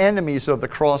the enemies of the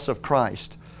cross of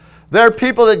Christ. There are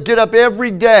people that get up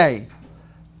every day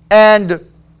and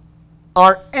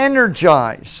are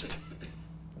energized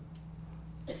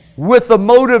with the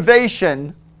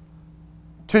motivation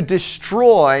to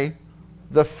destroy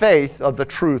the faith of the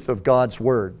truth of God's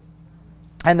Word.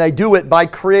 And they do it by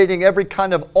creating every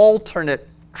kind of alternate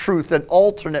truth and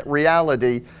alternate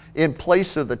reality in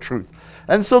place of the truth.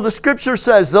 And so the Scripture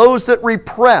says those that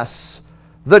repress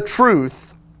the truth,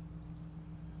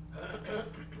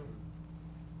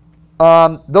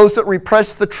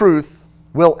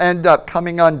 will end up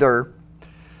coming under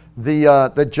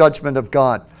the judgment of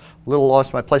God. A little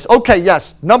lost my place. Okay,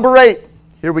 yes, number 8.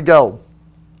 Here we go.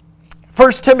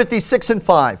 1 Timothy 6 and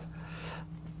 5.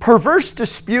 Perverse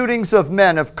disputings of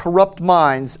men of corrupt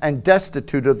minds and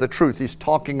destitute of the truth. He's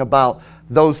talking about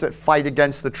those that fight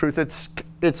against the truth. It's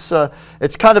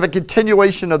kind of a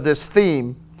continuation of this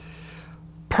theme.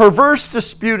 Perverse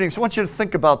disputings. I want you to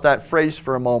think about that phrase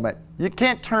for a moment. You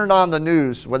can't turn on the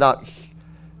news without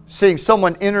seeing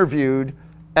someone interviewed,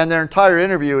 and their entire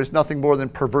interview is nothing more than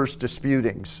perverse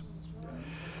disputings.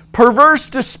 Perverse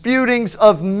disputings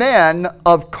of men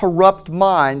of corrupt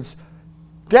minds,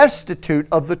 destitute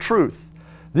of the truth.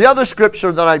 The other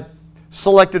scripture that I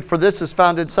selected for this is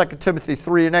found in 2 Timothy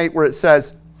 3 and 8, where it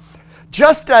says,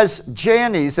 just as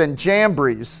Jannes and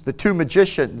Jambres, the two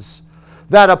magicians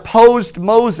that opposed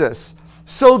Moses,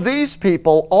 so these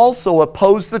people also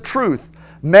oppose the truth,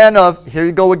 Men of, here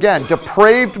you go again,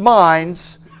 depraved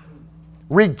minds,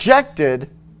 rejected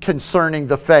concerning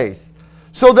the faith.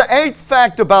 So the eighth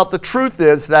fact about the truth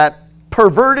is that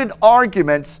perverted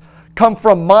arguments come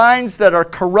from minds that are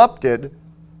corrupted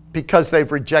because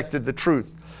they've rejected the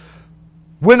truth.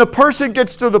 When a person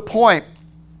gets to the point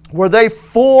where they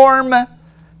form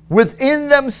within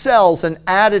themselves an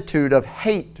attitude of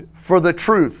hate for the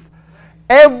truth,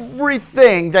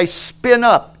 everything they spin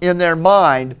up in their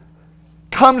mind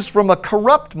comes from a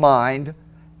corrupt mind,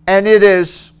 and it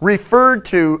is referred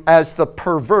to as the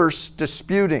perverse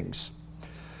disputings.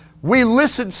 We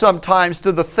listen sometimes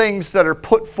to the things that are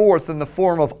put forth in the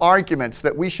form of arguments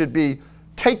that we should be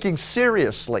taking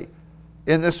seriously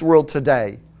in this world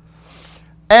today.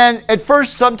 And at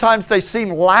first, sometimes they seem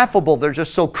laughable. They're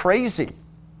just so crazy.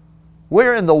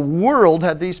 Where in the world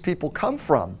have these people come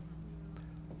from?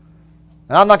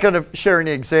 And I'm not going to share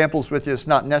any examples with you. It's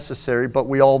not necessary, but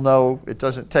we all know it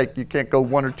doesn't take, you can't go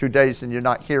 1 or 2 days and you're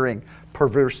not hearing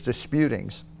perverse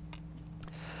disputings.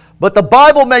 But the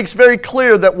Bible makes very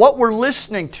clear that what we're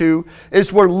listening to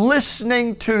is we're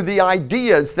listening to the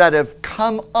ideas that have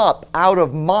come up out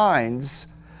of minds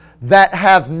that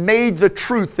have made the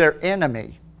truth their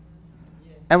enemy.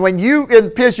 And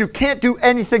because you can't do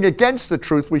anything against the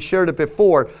truth, we shared it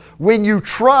before, when you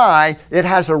try, it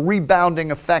has a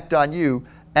rebounding effect on you,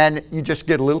 and you just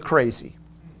get a little crazy.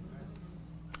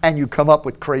 And you come up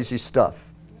with crazy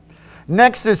stuff.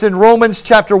 Next is in Romans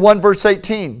chapter 1, verse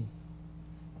 18.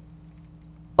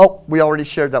 Oh, we already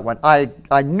shared that one. I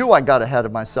knew I got ahead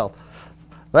of myself.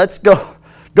 Let's go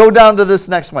down to this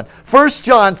next one. 1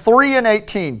 John 3 and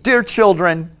 18. Dear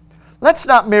children, let's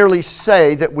not merely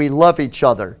say that we love each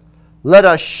other. Let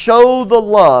us show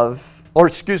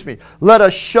let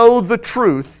us show the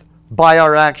truth by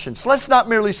our actions. Let's not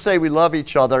merely say we love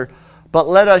each other, but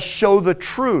let us show the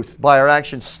truth by our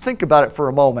actions. Think about it for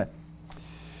a moment.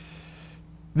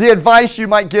 The advice you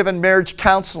might give in marriage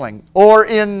counseling or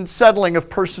in settling of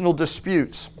personal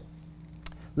disputes.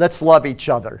 Let's love each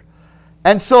other.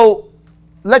 And so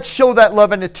let's show that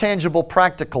love in a tangible,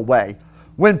 practical way.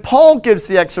 When Paul gives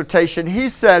the exhortation, he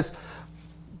says,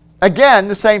 again,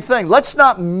 the same thing. Let's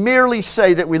not merely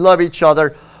say that we love each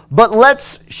other, but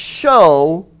let's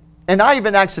show, and I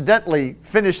even accidentally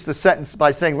finished the sentence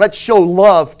by saying, let's show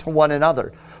love to one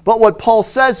another. But what Paul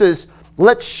says is,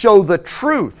 let's show the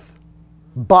truth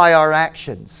by our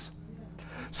actions.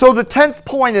 So the 10th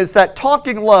point is that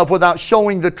talking love without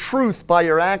showing the truth by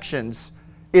your actions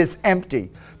is empty.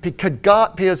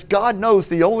 Because God knows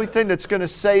the only thing that's going to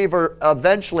save or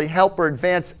eventually help or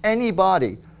advance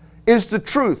anybody is the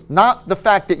truth, not the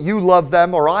fact that you love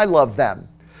them or I love them.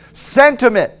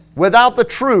 Sentiment without the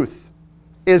truth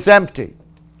is empty.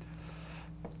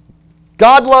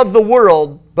 God loved the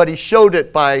world, but He showed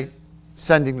it by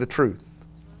sending the truth.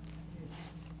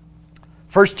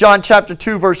 1 John chapter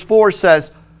 2 verse 4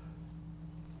 says,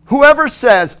 whoever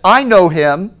says, I know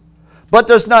Him, but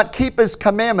does not keep His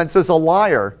commandments is a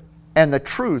liar, and the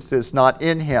truth is not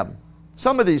in him.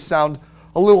 Some of these sound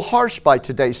a little harsh by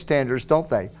today's standards, don't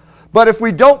they? But if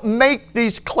we don't make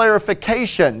these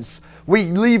clarifications, we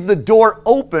leave the door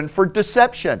open for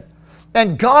deception.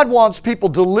 And God wants people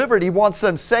delivered. He wants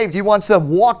them saved. He wants them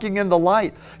walking in the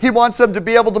light. He wants them to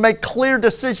be able to make clear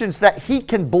decisions that He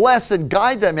can bless and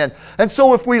guide them in. And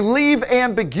so if we leave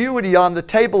ambiguity on the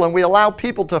table and we allow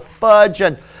people to fudge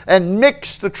and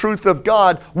mix the truth of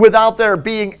God without there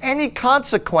being any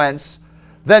consequence,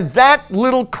 then that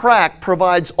little crack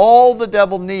provides all the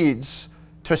devil needs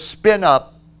to spin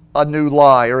up a new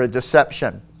lie or a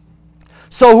deception.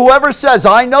 So whoever says,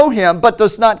 I know Him, but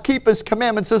does not keep His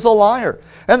commandments is a liar,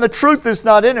 and the truth is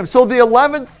not in him. So the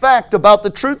 11th fact about the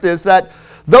truth is that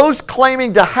those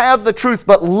claiming to have the truth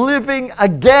but living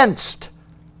against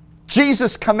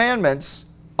Jesus' commandments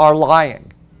are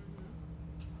lying.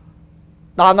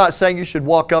 Now, I'm not saying you should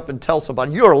walk up and tell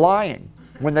somebody, you're lying.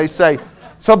 When they say,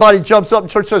 somebody jumps up in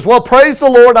church and says, well, praise the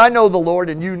Lord, I know the Lord,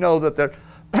 and you know that they're...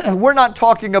 We're not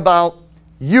talking about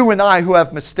you and I who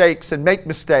have mistakes and make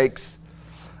mistakes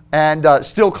and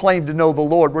still claim to know the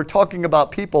Lord. We're talking about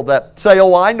people that say,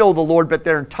 oh, I know the Lord, but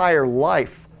their entire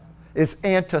life is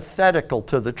antithetical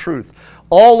to the truth.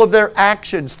 All of their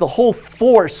actions, the whole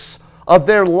force of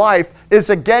their life is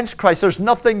against Christ. There's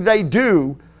nothing they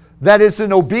do that is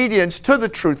in obedience to the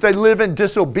truth. They live in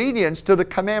disobedience to the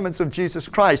commandments of Jesus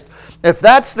Christ. If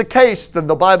that's the case, then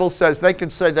the Bible says they can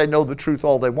say they know the truth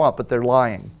all they want, but they're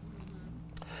lying.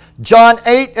 John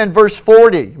 8 and verse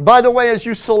 40. By the way, as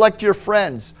you select your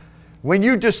friends, when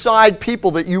you decide people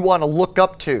that you want to look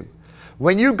up to,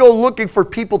 when you go looking for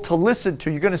people to listen to,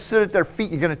 you're going to sit at their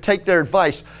feet, you're going to take their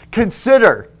advice.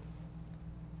 Consider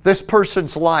this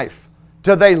person's life?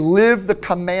 Do they live the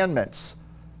commandments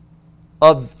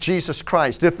of Jesus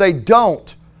Christ? If they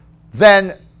don't,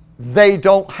 then they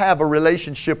don't have a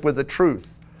relationship with the truth.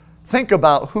 Think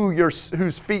about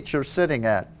whose feet you're sitting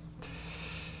at.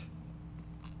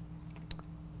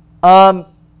 I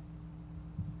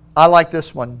like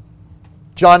this one.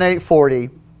 John 8:40.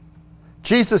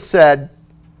 Jesus said,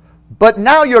 "But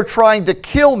now you're trying to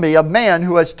kill me, a man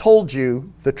who has told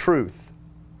you the truth,"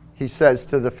 he says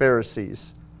to the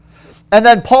Pharisees. And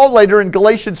then Paul later in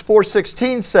Galatians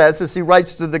 4:16 says, as he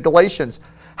writes to the Galatians,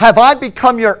 "Have I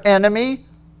become your enemy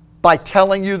by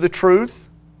telling you the truth?"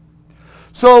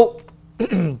 So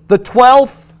the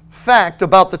 12th fact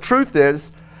about the truth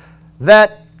is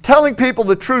that telling people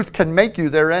the truth can make you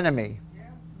their enemy.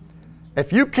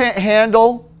 If you can't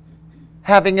handle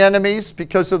having enemies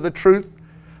because of the truth,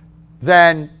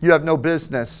 then you have no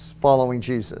business following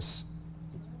Jesus.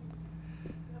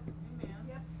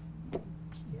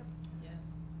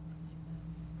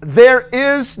 There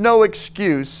is no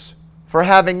excuse for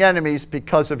having enemies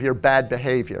because of your bad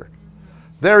behavior.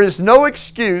 There is no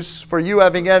excuse for you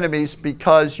having enemies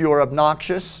because you're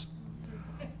obnoxious,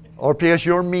 or because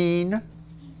you're mean,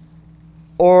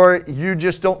 or you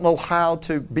just don't know how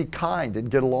to be kind and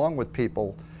get along with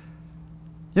people.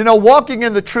 You know, walking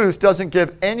in the truth doesn't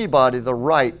give anybody the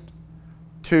right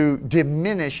to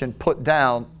diminish and put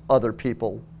down other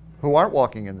people who aren't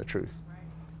walking in the truth.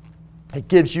 It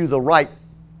gives you the right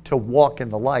to walk in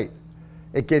the light.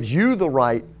 It gives you the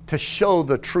right to show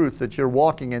the truth that you're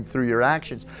walking in through your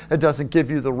actions. It doesn't give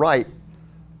you the right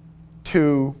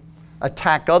to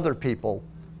attack other people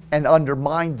and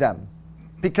undermine them,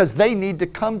 because they need to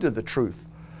come to the truth.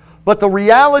 But the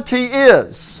reality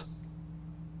is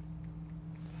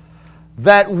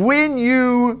that when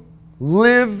you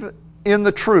live in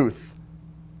the truth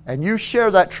and you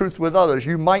share that truth with others,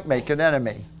 you might make an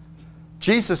enemy.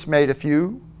 Jesus made a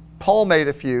few, Paul made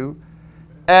a few,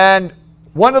 and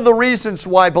one of the reasons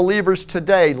why believers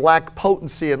today lack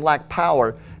potency and lack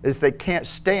power is they can't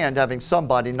stand having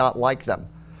somebody not like them.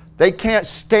 They can't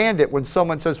stand it when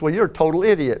someone says, "Well, you're a total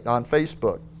idiot" on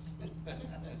Facebook.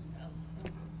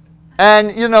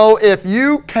 And, you know, if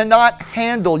you cannot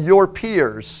handle your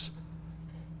peers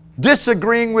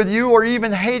disagreeing with you or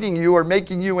even hating you or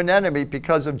making you an enemy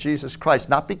because of Jesus Christ,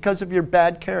 not because of your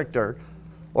bad character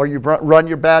or you've run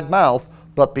your bad mouth,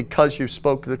 but because you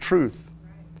spoke the truth,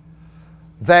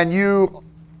 then you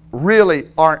really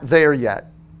aren't there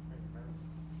yet.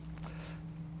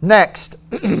 Next,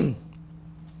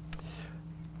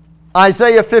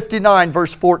 Isaiah 59,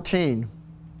 verse 14.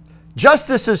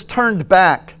 "Justice is turned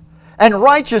back, and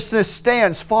righteousness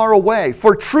stands far away,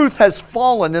 for truth has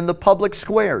fallen in the public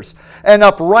squares, and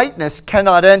uprightness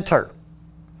cannot enter."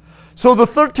 So the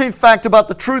 13th fact about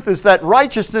the truth is that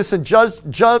righteousness and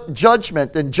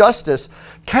judgment and justice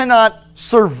cannot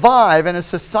survive in a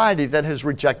society that has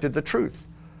rejected the truth.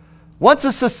 Once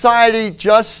a society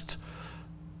just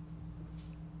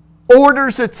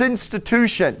orders its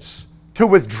institutions to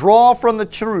withdraw from the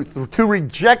truth, to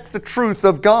reject the truth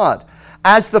of God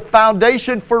as the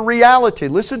foundation for reality,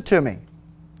 listen to me.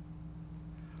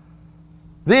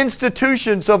 The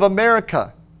institutions of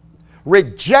America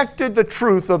rejected the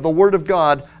truth of the Word of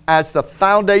God as the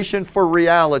foundation for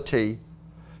reality,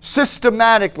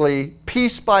 systematically,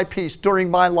 piece by piece, during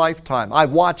my lifetime. I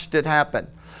watched it happen.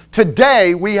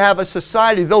 Today, we have a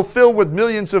society, though filled with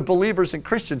millions of believers and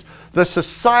Christians, the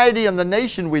society and the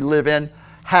nation we live in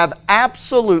have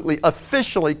absolutely,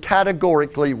 officially,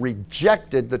 categorically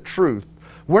rejected the truth.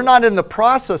 We're not in the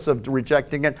process of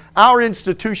rejecting it. Our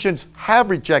institutions have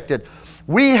rejected.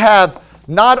 We have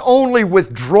not only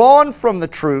withdrawn from the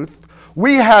truth,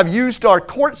 we have used our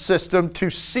court system to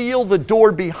seal the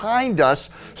door behind us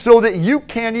so that you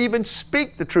can't even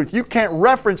speak the truth. You can't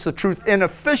reference the truth in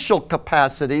official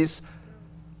capacities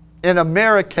in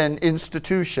American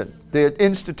institution, the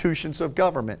institutions of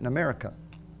government in America.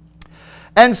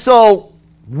 And so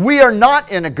we are not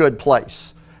in a good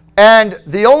place. And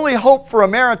the only hope for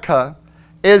America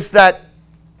is that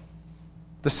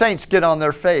the saints get on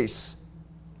their face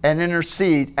and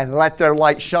intercede and let their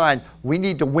light shine. We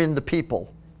need to win the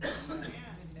people.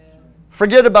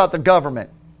 Forget about the government.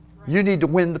 You need to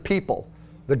win the people.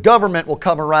 The government will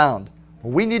come around.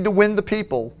 We need to win the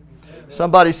people.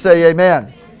 Somebody say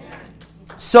amen.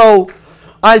 So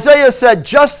Isaiah said,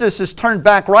 "Justice is turned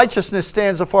back, righteousness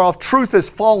stands afar off, truth is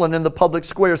fallen in the public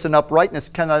squares, and uprightness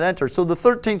cannot enter." So the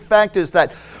 13th fact is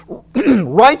that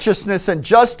righteousness and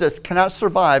justice cannot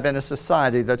survive in a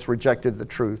society that's rejected the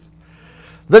truth.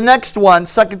 The next one,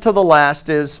 second to the last,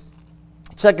 is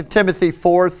 2 Timothy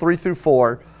 4,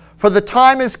 3-4. "For the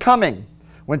time is coming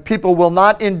when people will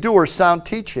not endure sound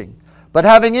teaching. But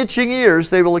having itching ears,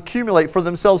 they will accumulate for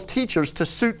themselves teachers to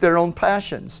suit their own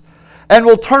passions, and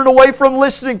will turn away from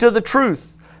listening to the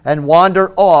truth and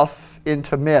wander off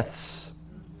into myths.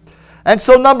 And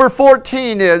so number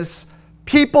 14 is,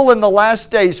 people in the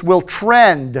last days will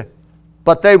trend,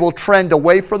 but they will trend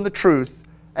away from the truth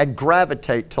and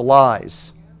gravitate to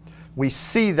lies. We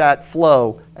see that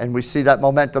flow and we see that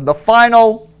momentum. The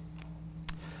final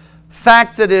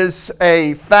fact that is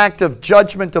a fact of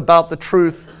judgment about the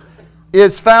truth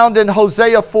is found in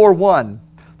Hosea 4:1.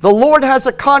 The Lord has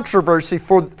a controversy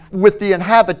with the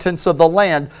inhabitants of the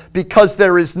land because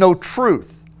there is no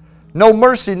truth, no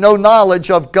mercy, no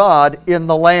knowledge of God in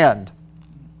the land.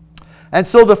 And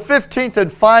so the 15th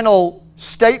and final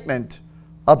statement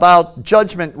about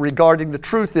judgment regarding the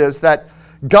truth is that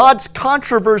God's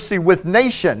controversy with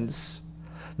nations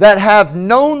that have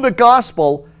known the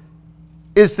gospel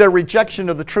is their rejection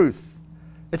of the truth.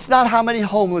 It's not how many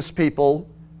homeless people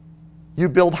you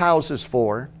build houses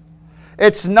for.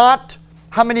 It's not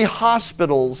how many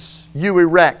hospitals you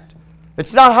erect.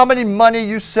 It's not how many money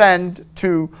you send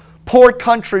to poor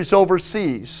countries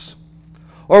overseas,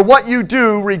 or what you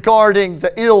do regarding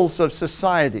the ills of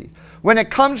society. When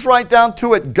it comes right down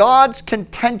to it, God's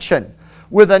contention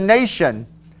with a nation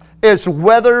is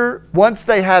whether, once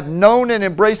they have known and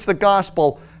embraced the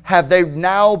gospel, have they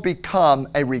now become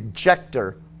a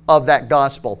rejecter of that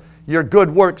gospel. Your good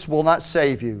works will not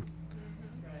save you.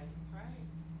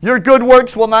 Your good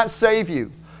works will not save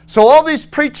you. So all these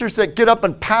preachers that get up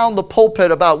and pound the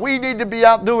pulpit about we need to be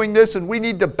out doing this and we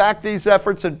need to back these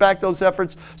efforts and back those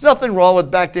efforts. There's nothing wrong with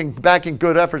backing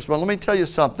good efforts, but let me tell you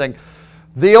something.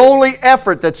 The only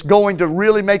effort that's going to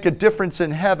really make a difference in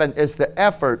heaven is the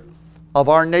effort of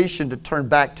our nation to turn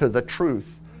back to the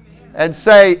truth and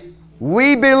say,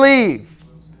 we believe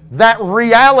that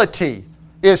reality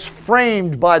is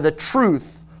framed by the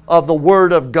truth of the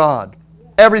Word of God.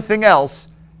 Everything else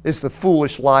is the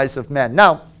foolish lies of men.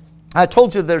 Now, I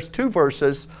told you there's 2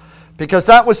 verses because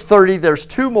that was 30. There's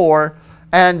 2 more,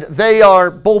 and they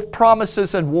are both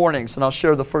promises and warnings, and I'll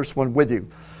share the first one with you.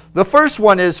 The first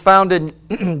one is found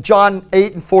in John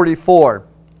 8:44.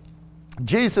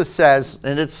 Jesus says,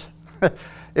 and it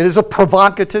is a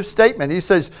provocative statement. He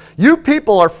says, you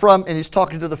people are from, and he's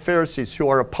talking to the Pharisees who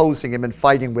are opposing him and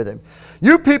fighting with him.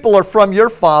 You people are from your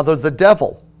father, the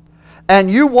devil, and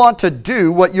you want to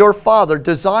do what your father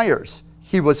desires.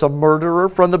 He was a murderer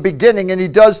from the beginning, and he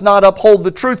does not uphold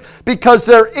the truth because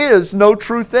there is no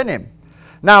truth in him.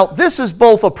 Now, this is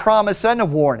both a promise and a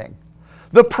warning.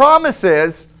 The promise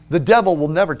is the devil will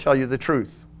never tell you the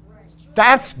truth.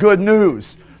 That's good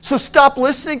news. So stop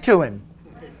listening to him.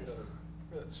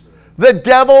 The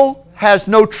devil has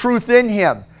no truth in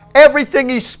him. Everything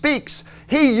he speaks,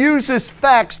 he uses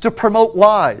facts to promote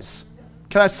lies.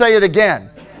 Can I say it again?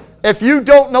 If you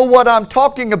don't know what I'm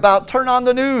talking about, turn on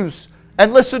the news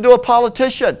and listen to a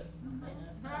politician.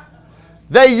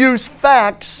 They use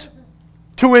facts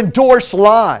to endorse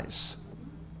lies.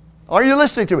 Are you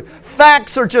listening to me?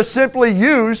 Facts are just simply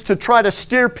used to try to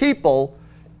steer people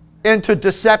into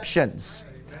deceptions.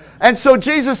 And so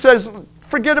Jesus says,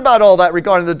 forget about all that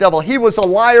regarding the devil. He was a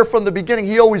liar from the beginning.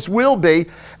 He always will be.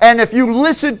 And if you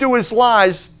listen to his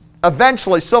lies,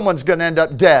 eventually someone's going to end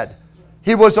up dead.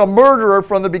 He was a murderer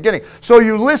from the beginning. So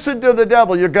you listen to the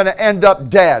devil, you're going to end up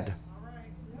dead.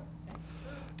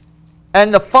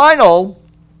 And the final,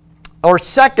 or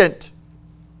second,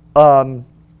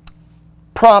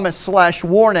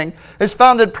 promise/warning is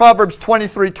found in Proverbs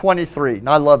 23:23. And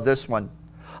I love this one.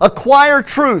 Acquire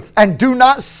truth and do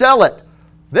not sell it.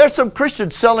 There's some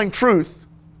Christians selling truth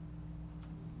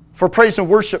for praise and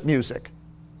worship music.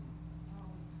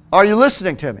 Are you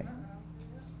listening to me?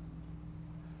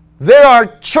 There are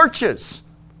churches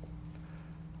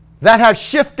that have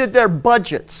shifted their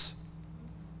budgets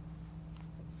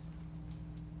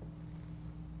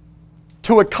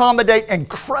to accommodate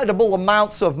incredible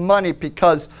amounts of money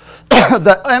because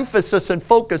the emphasis and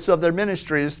focus of their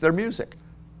ministry is their music.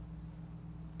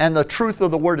 And the truth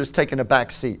of the word is taking a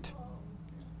back seat.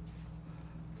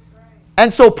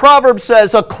 And so Proverbs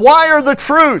says, acquire the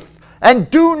truth and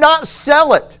do not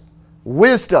sell it.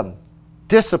 Wisdom,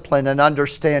 discipline, and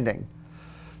understanding.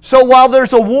 So while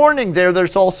there's a warning there,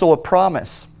 there's also a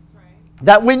promise.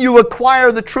 That when you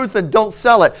acquire the truth and don't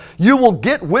sell it, you will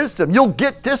get wisdom, you'll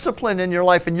get discipline in your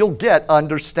life, and you'll get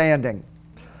understanding.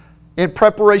 In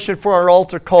preparation for our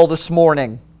altar call this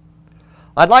morning,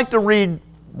 I'd like to read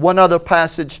one other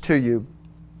passage to you.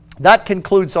 That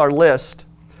concludes our list.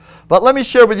 But let me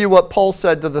share with you what Paul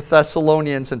said to the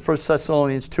Thessalonians in 1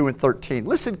 Thessalonians 2:13.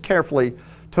 Listen carefully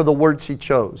to the words he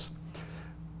chose.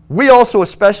 We also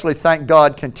especially thank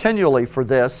God continually for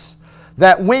this,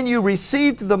 that when you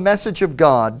received the message of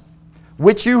God,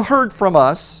 which you heard from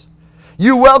us,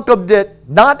 you welcomed it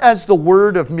not as the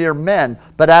word of mere men,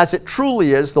 but as it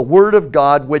truly is, the word of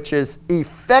God, which is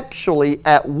effectually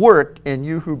at work in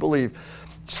you who believe.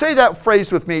 Say that phrase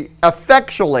with me,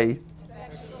 effectually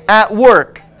at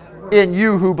work in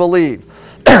you who believe,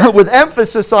 with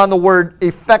emphasis on the word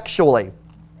effectually.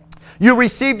 You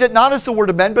received it not as the word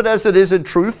of men, but as it is in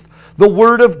truth, the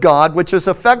word of God, which is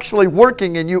effectually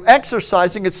working in you,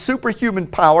 exercising its superhuman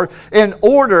power in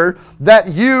order that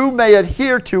you may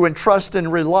adhere to and trust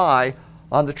and rely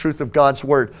on the truth of God's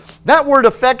word. That word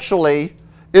effectually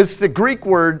is the Greek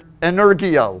word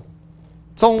energio.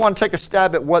 Someone want to take a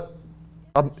stab at what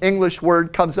an English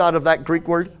word comes out of that Greek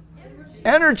word?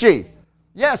 Energy.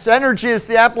 Yes, energy is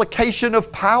the application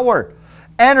of power.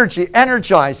 Energy,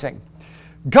 energizing.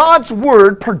 God's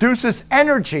word produces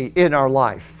energy in our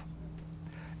life.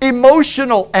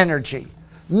 Emotional energy,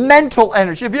 mental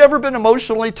energy. Have you ever been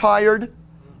emotionally tired?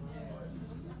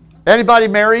 Anybody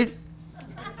married?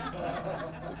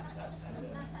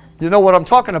 You know what I'm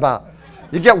talking about.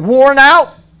 You get worn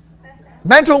out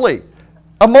mentally,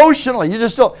 emotionally. You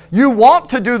just don't. You want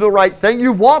to do the right thing.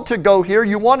 You want to go here.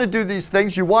 You want to do these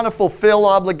things. You want to fulfill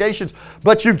obligations,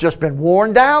 but you've just been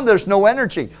worn down. There's no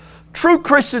energy. True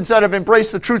Christians that have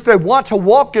embraced the truth, they want to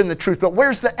walk in the truth, but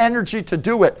where's the energy to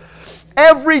do it?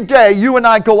 Every day you and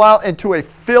I go out into a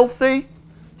filthy,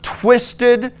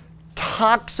 twisted,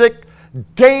 toxic,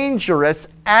 dangerous,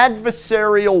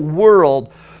 adversarial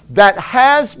world that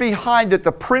has behind it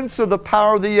the prince of the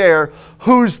power of the air,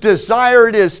 whose desire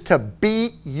it is to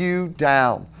beat you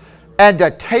down and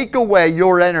to take away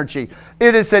your energy.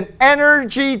 It is an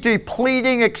energy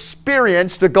depleting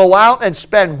experience to go out and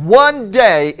spend one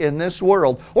day in this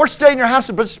world, or stay in your house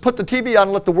and just put the TV on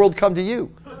and let the world come to you.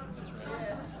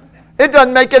 It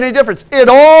doesn't make any difference. It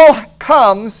all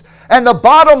comes, and the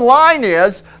bottom line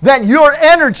is that your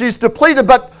energy is depleted.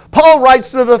 But Paul writes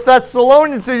to the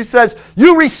Thessalonians, and he says,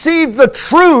 you received the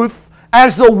truth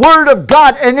as the word of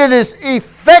God, and it is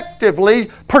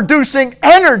effectively producing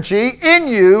energy in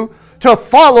you to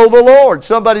follow the Lord.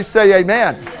 Somebody say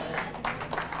amen.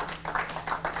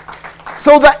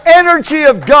 So the energy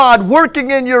of God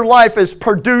working in your life is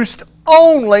produced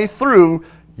only through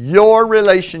your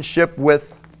relationship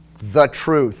with the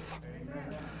truth.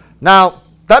 Amen. Now,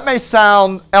 that may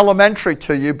sound elementary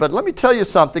to you, but let me tell you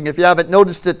something, if you haven't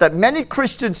noticed it, that many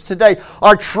Christians today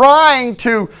are trying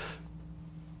to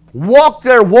walk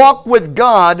their walk with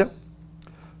God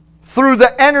through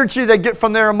the energy they get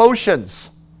from their emotions,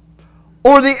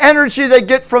 or the energy they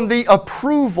get from the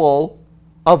approval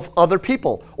of other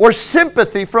people, or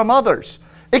sympathy from others.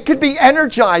 It can be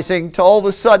energizing to all of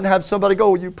a sudden have somebody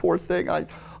go, oh, you poor thing,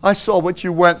 I saw what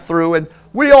you went through, and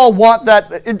we all want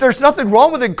that. There's nothing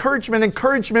wrong with encouragement.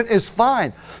 Encouragement is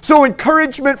fine. So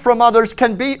encouragement from others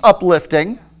can be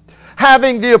uplifting.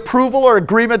 Having the approval or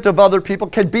agreement of other people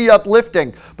can be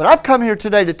uplifting. But I've come here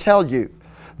today to tell you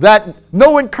that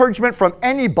no encouragement from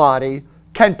anybody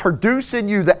can produce in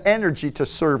you the energy to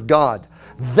serve God.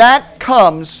 That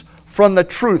comes from the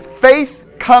truth. Faith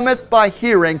cometh by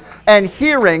hearing, and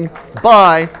hearing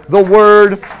by the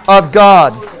word of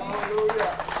God.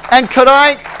 And could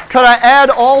I add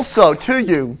also to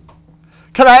you,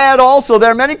 there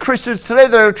are many Christians today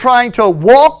that are trying to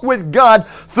walk with God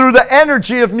through the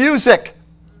energy of music.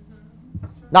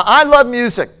 Now, I love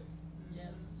music.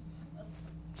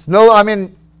 And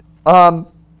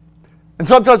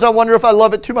sometimes I wonder if I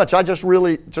love it too much. I just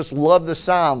really love the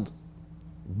sound.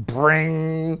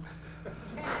 Bring.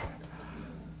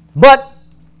 But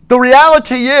the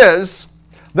reality is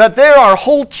that there are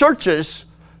whole churches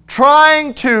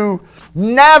trying to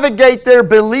navigate their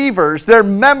believers, their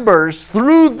members,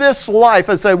 through this life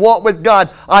as they walk with God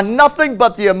on nothing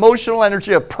but the emotional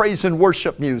energy of praise and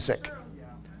worship music.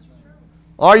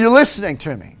 Are you listening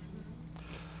to me?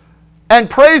 And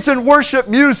praise and worship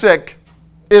music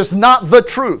is not the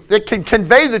truth. It can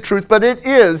convey the truth, but it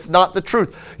is not the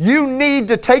truth. You need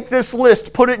to take this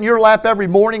list, put it in your lap every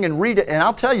morning and read it, and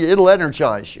I'll tell you, it'll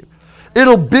energize you.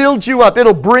 It'll build you up.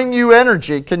 It'll bring you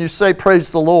energy. Can you say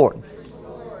praise the Lord? Praise the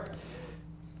Lord.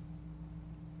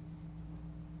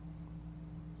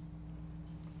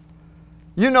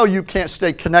 You know you can't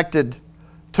stay connected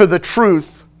to the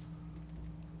truth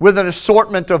with an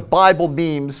assortment of Bible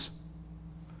memes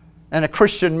and a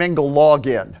Christian Mingle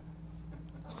login.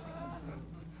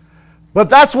 But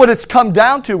that's what it's come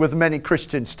down to with many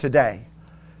Christians today.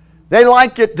 They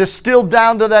like it distilled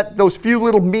down to those few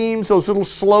little memes, those little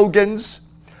slogans.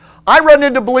 I run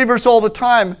into believers all the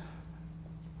time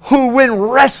who, when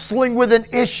wrestling with an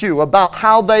issue about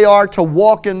how they are to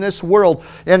walk in this world,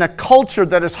 in a culture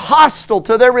that is hostile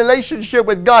to their relationship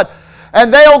with God,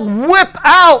 and they'll whip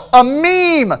out a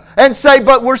meme and say,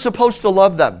 but we're supposed to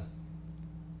love them.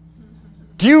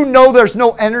 Do you know there's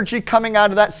no energy coming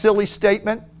out of that silly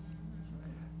statement?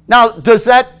 Now, does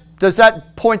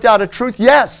that point out a truth?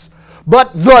 Yes.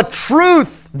 But the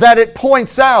truth that it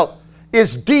points out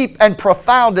is deep and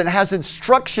profound and has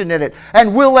instruction in it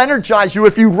and will energize you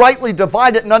if you rightly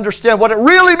divide it and understand what it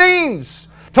really means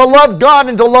to love God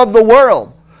and to love the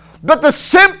world. But the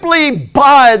simply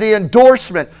by the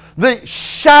endorsement, the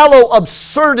shallow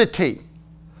absurdity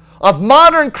of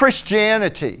modern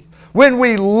Christianity, when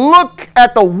we look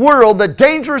at the world, the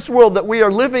dangerous world that we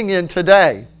are living in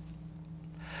today,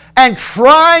 and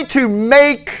try to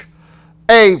make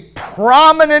a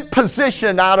prominent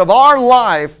position out of our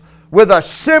life with a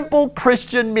simple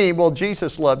Christian meme, well,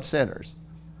 Jesus loved sinners.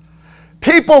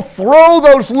 People throw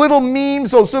those little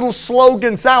memes, those little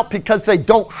slogans out because they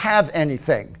don't have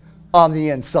anything on the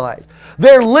inside.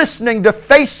 They're listening to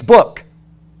Facebook.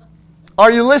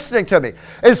 Are you listening to me?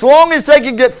 As long as they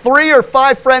can get 3 or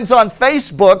 5 friends on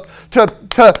Facebook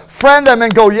to friend them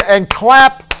and go and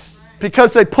clap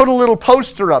because they put a little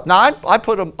poster up. Now, I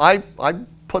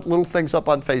put little things up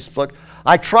on Facebook.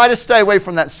 I try to stay away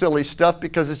from that silly stuff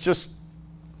because it's just,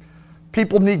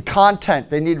 people need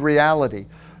content. They need reality.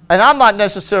 And I'm not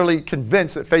necessarily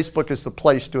convinced that Facebook is the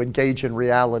place to engage in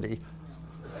reality.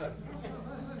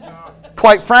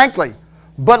 Quite frankly.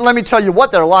 But let me tell you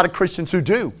what, there are a lot of Christians who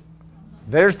do.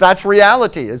 That's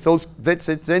reality. It's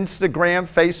Instagram,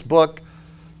 Facebook.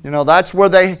 That's where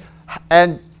they,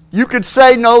 and you could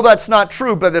say, no, that's not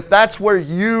true. But if that's where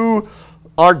you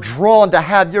are drawn to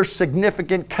have your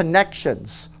significant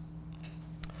connections,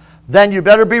 then you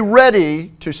better be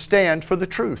ready to stand for the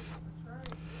truth.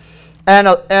 And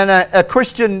a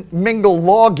Christian mingle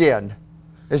login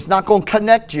is not going to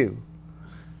connect you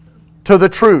to the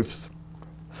truth.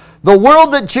 The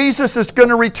world that Jesus is going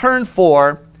to return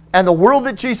for and the world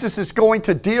that Jesus is going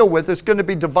to deal with is going to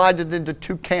be divided into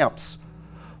 2 camps.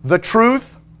 The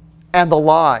truth and the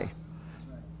lie.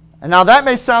 And now that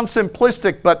may sound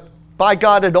simplistic, but by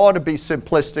God, it ought to be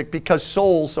simplistic because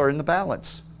souls are in the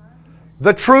balance.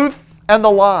 The truth and the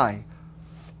lie.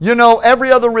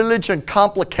 Every other religion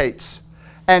complicates.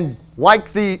 And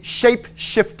like the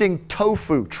shape-shifting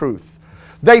tofu truth,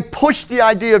 they push the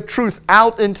idea of truth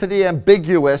out into the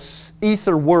ambiguous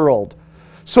ether world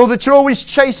so that you're always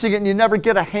chasing it and you never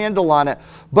get a handle on it.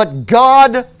 But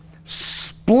God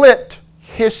split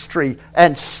history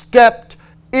and stepped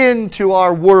into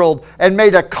our world and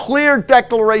made a clear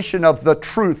declaration of the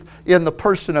truth in the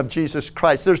person of Jesus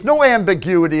Christ. There's no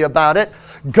ambiguity about it.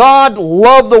 God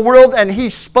loved the world and He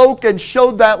spoke and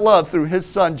showed that love through His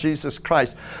Son, Jesus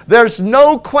Christ. There's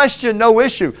no question, no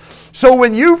issue. So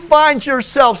when you find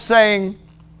yourself saying,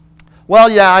 well,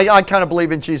 yeah, I kind of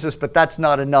believe in Jesus, but that's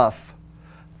not enough.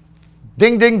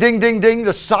 Ding, ding, ding, ding, ding,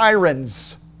 the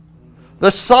sirens.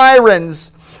 The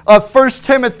sirens of 1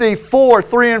 Timothy 4,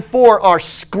 3 and 4 are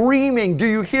screaming. Do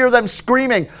you hear them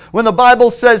screaming? When the Bible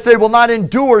says they will not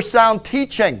endure sound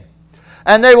teaching.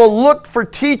 And they will look for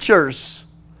teachers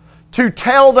to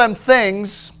tell them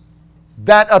things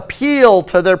that appeal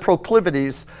to their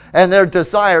proclivities and their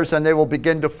desires, and they will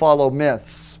begin to follow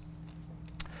myths.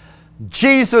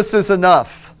 Jesus is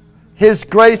enough. His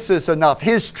grace is enough.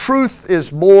 His truth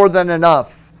is more than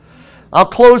enough. I'll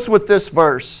close with this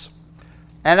verse.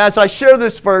 And as I share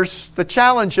this verse, the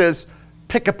challenge is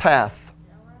pick a path.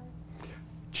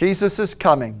 Jesus is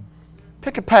coming.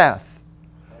 Pick a path.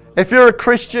 If you're a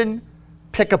Christian,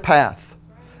 pick a path.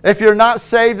 If you're not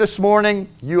saved this morning,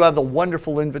 you have the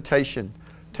wonderful invitation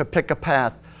to pick a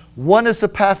path. One is the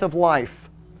path of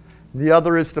life. The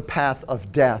other is the path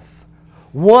of death.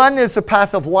 One is the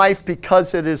path of life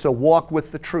because it is a walk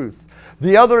with the truth.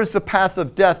 The other is the path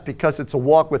of death because it's a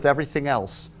walk with everything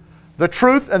else. The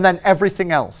truth and then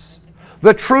everything else.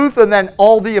 The truth and then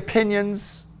all the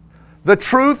opinions. The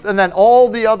truth and then all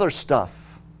the other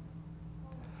stuff.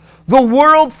 The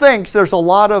world thinks there's a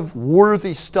lot of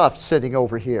worthy stuff sitting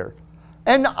over here.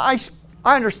 And I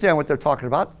understand what they're talking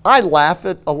about. I laugh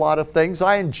at a lot of things.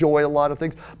 I enjoy a lot of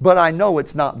things. But I know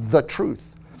it's not the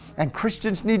truth. And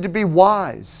Christians need to be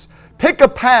wise. Pick a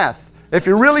path. If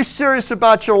you're really serious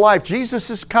about your life, Jesus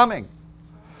is coming.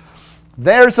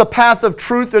 There's a path of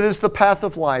truth that is the path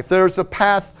of life. There's a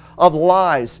path of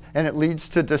lies, and it leads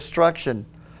to destruction.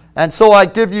 And so I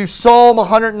give you Psalm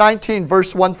 119,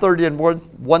 verse 130 and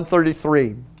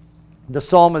 133. The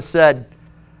psalmist said,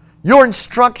 "Your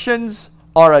instructions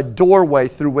are a doorway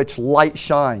through which light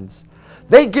shines.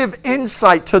 They give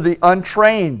insight to the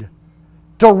untrained.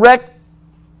 Direct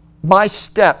my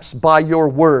steps by your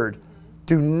word.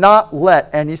 Do not let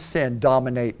any sin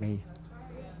dominate me.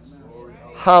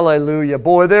 Hallelujah.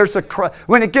 Boy, there's a cry.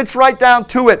 When it gets right down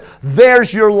to it,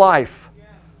 there's your life.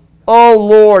 Oh,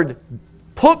 Lord,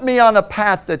 put me on a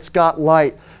path that's got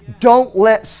light. Don't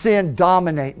let sin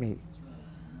dominate me.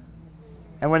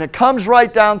 And when it comes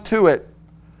right down to it,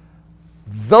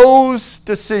 those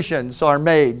decisions are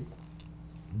made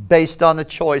based on the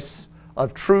choice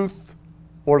of truth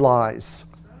or lies.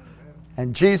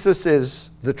 And Jesus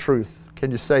is the truth.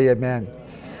 Can you say amen?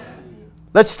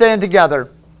 Let's stand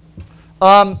together.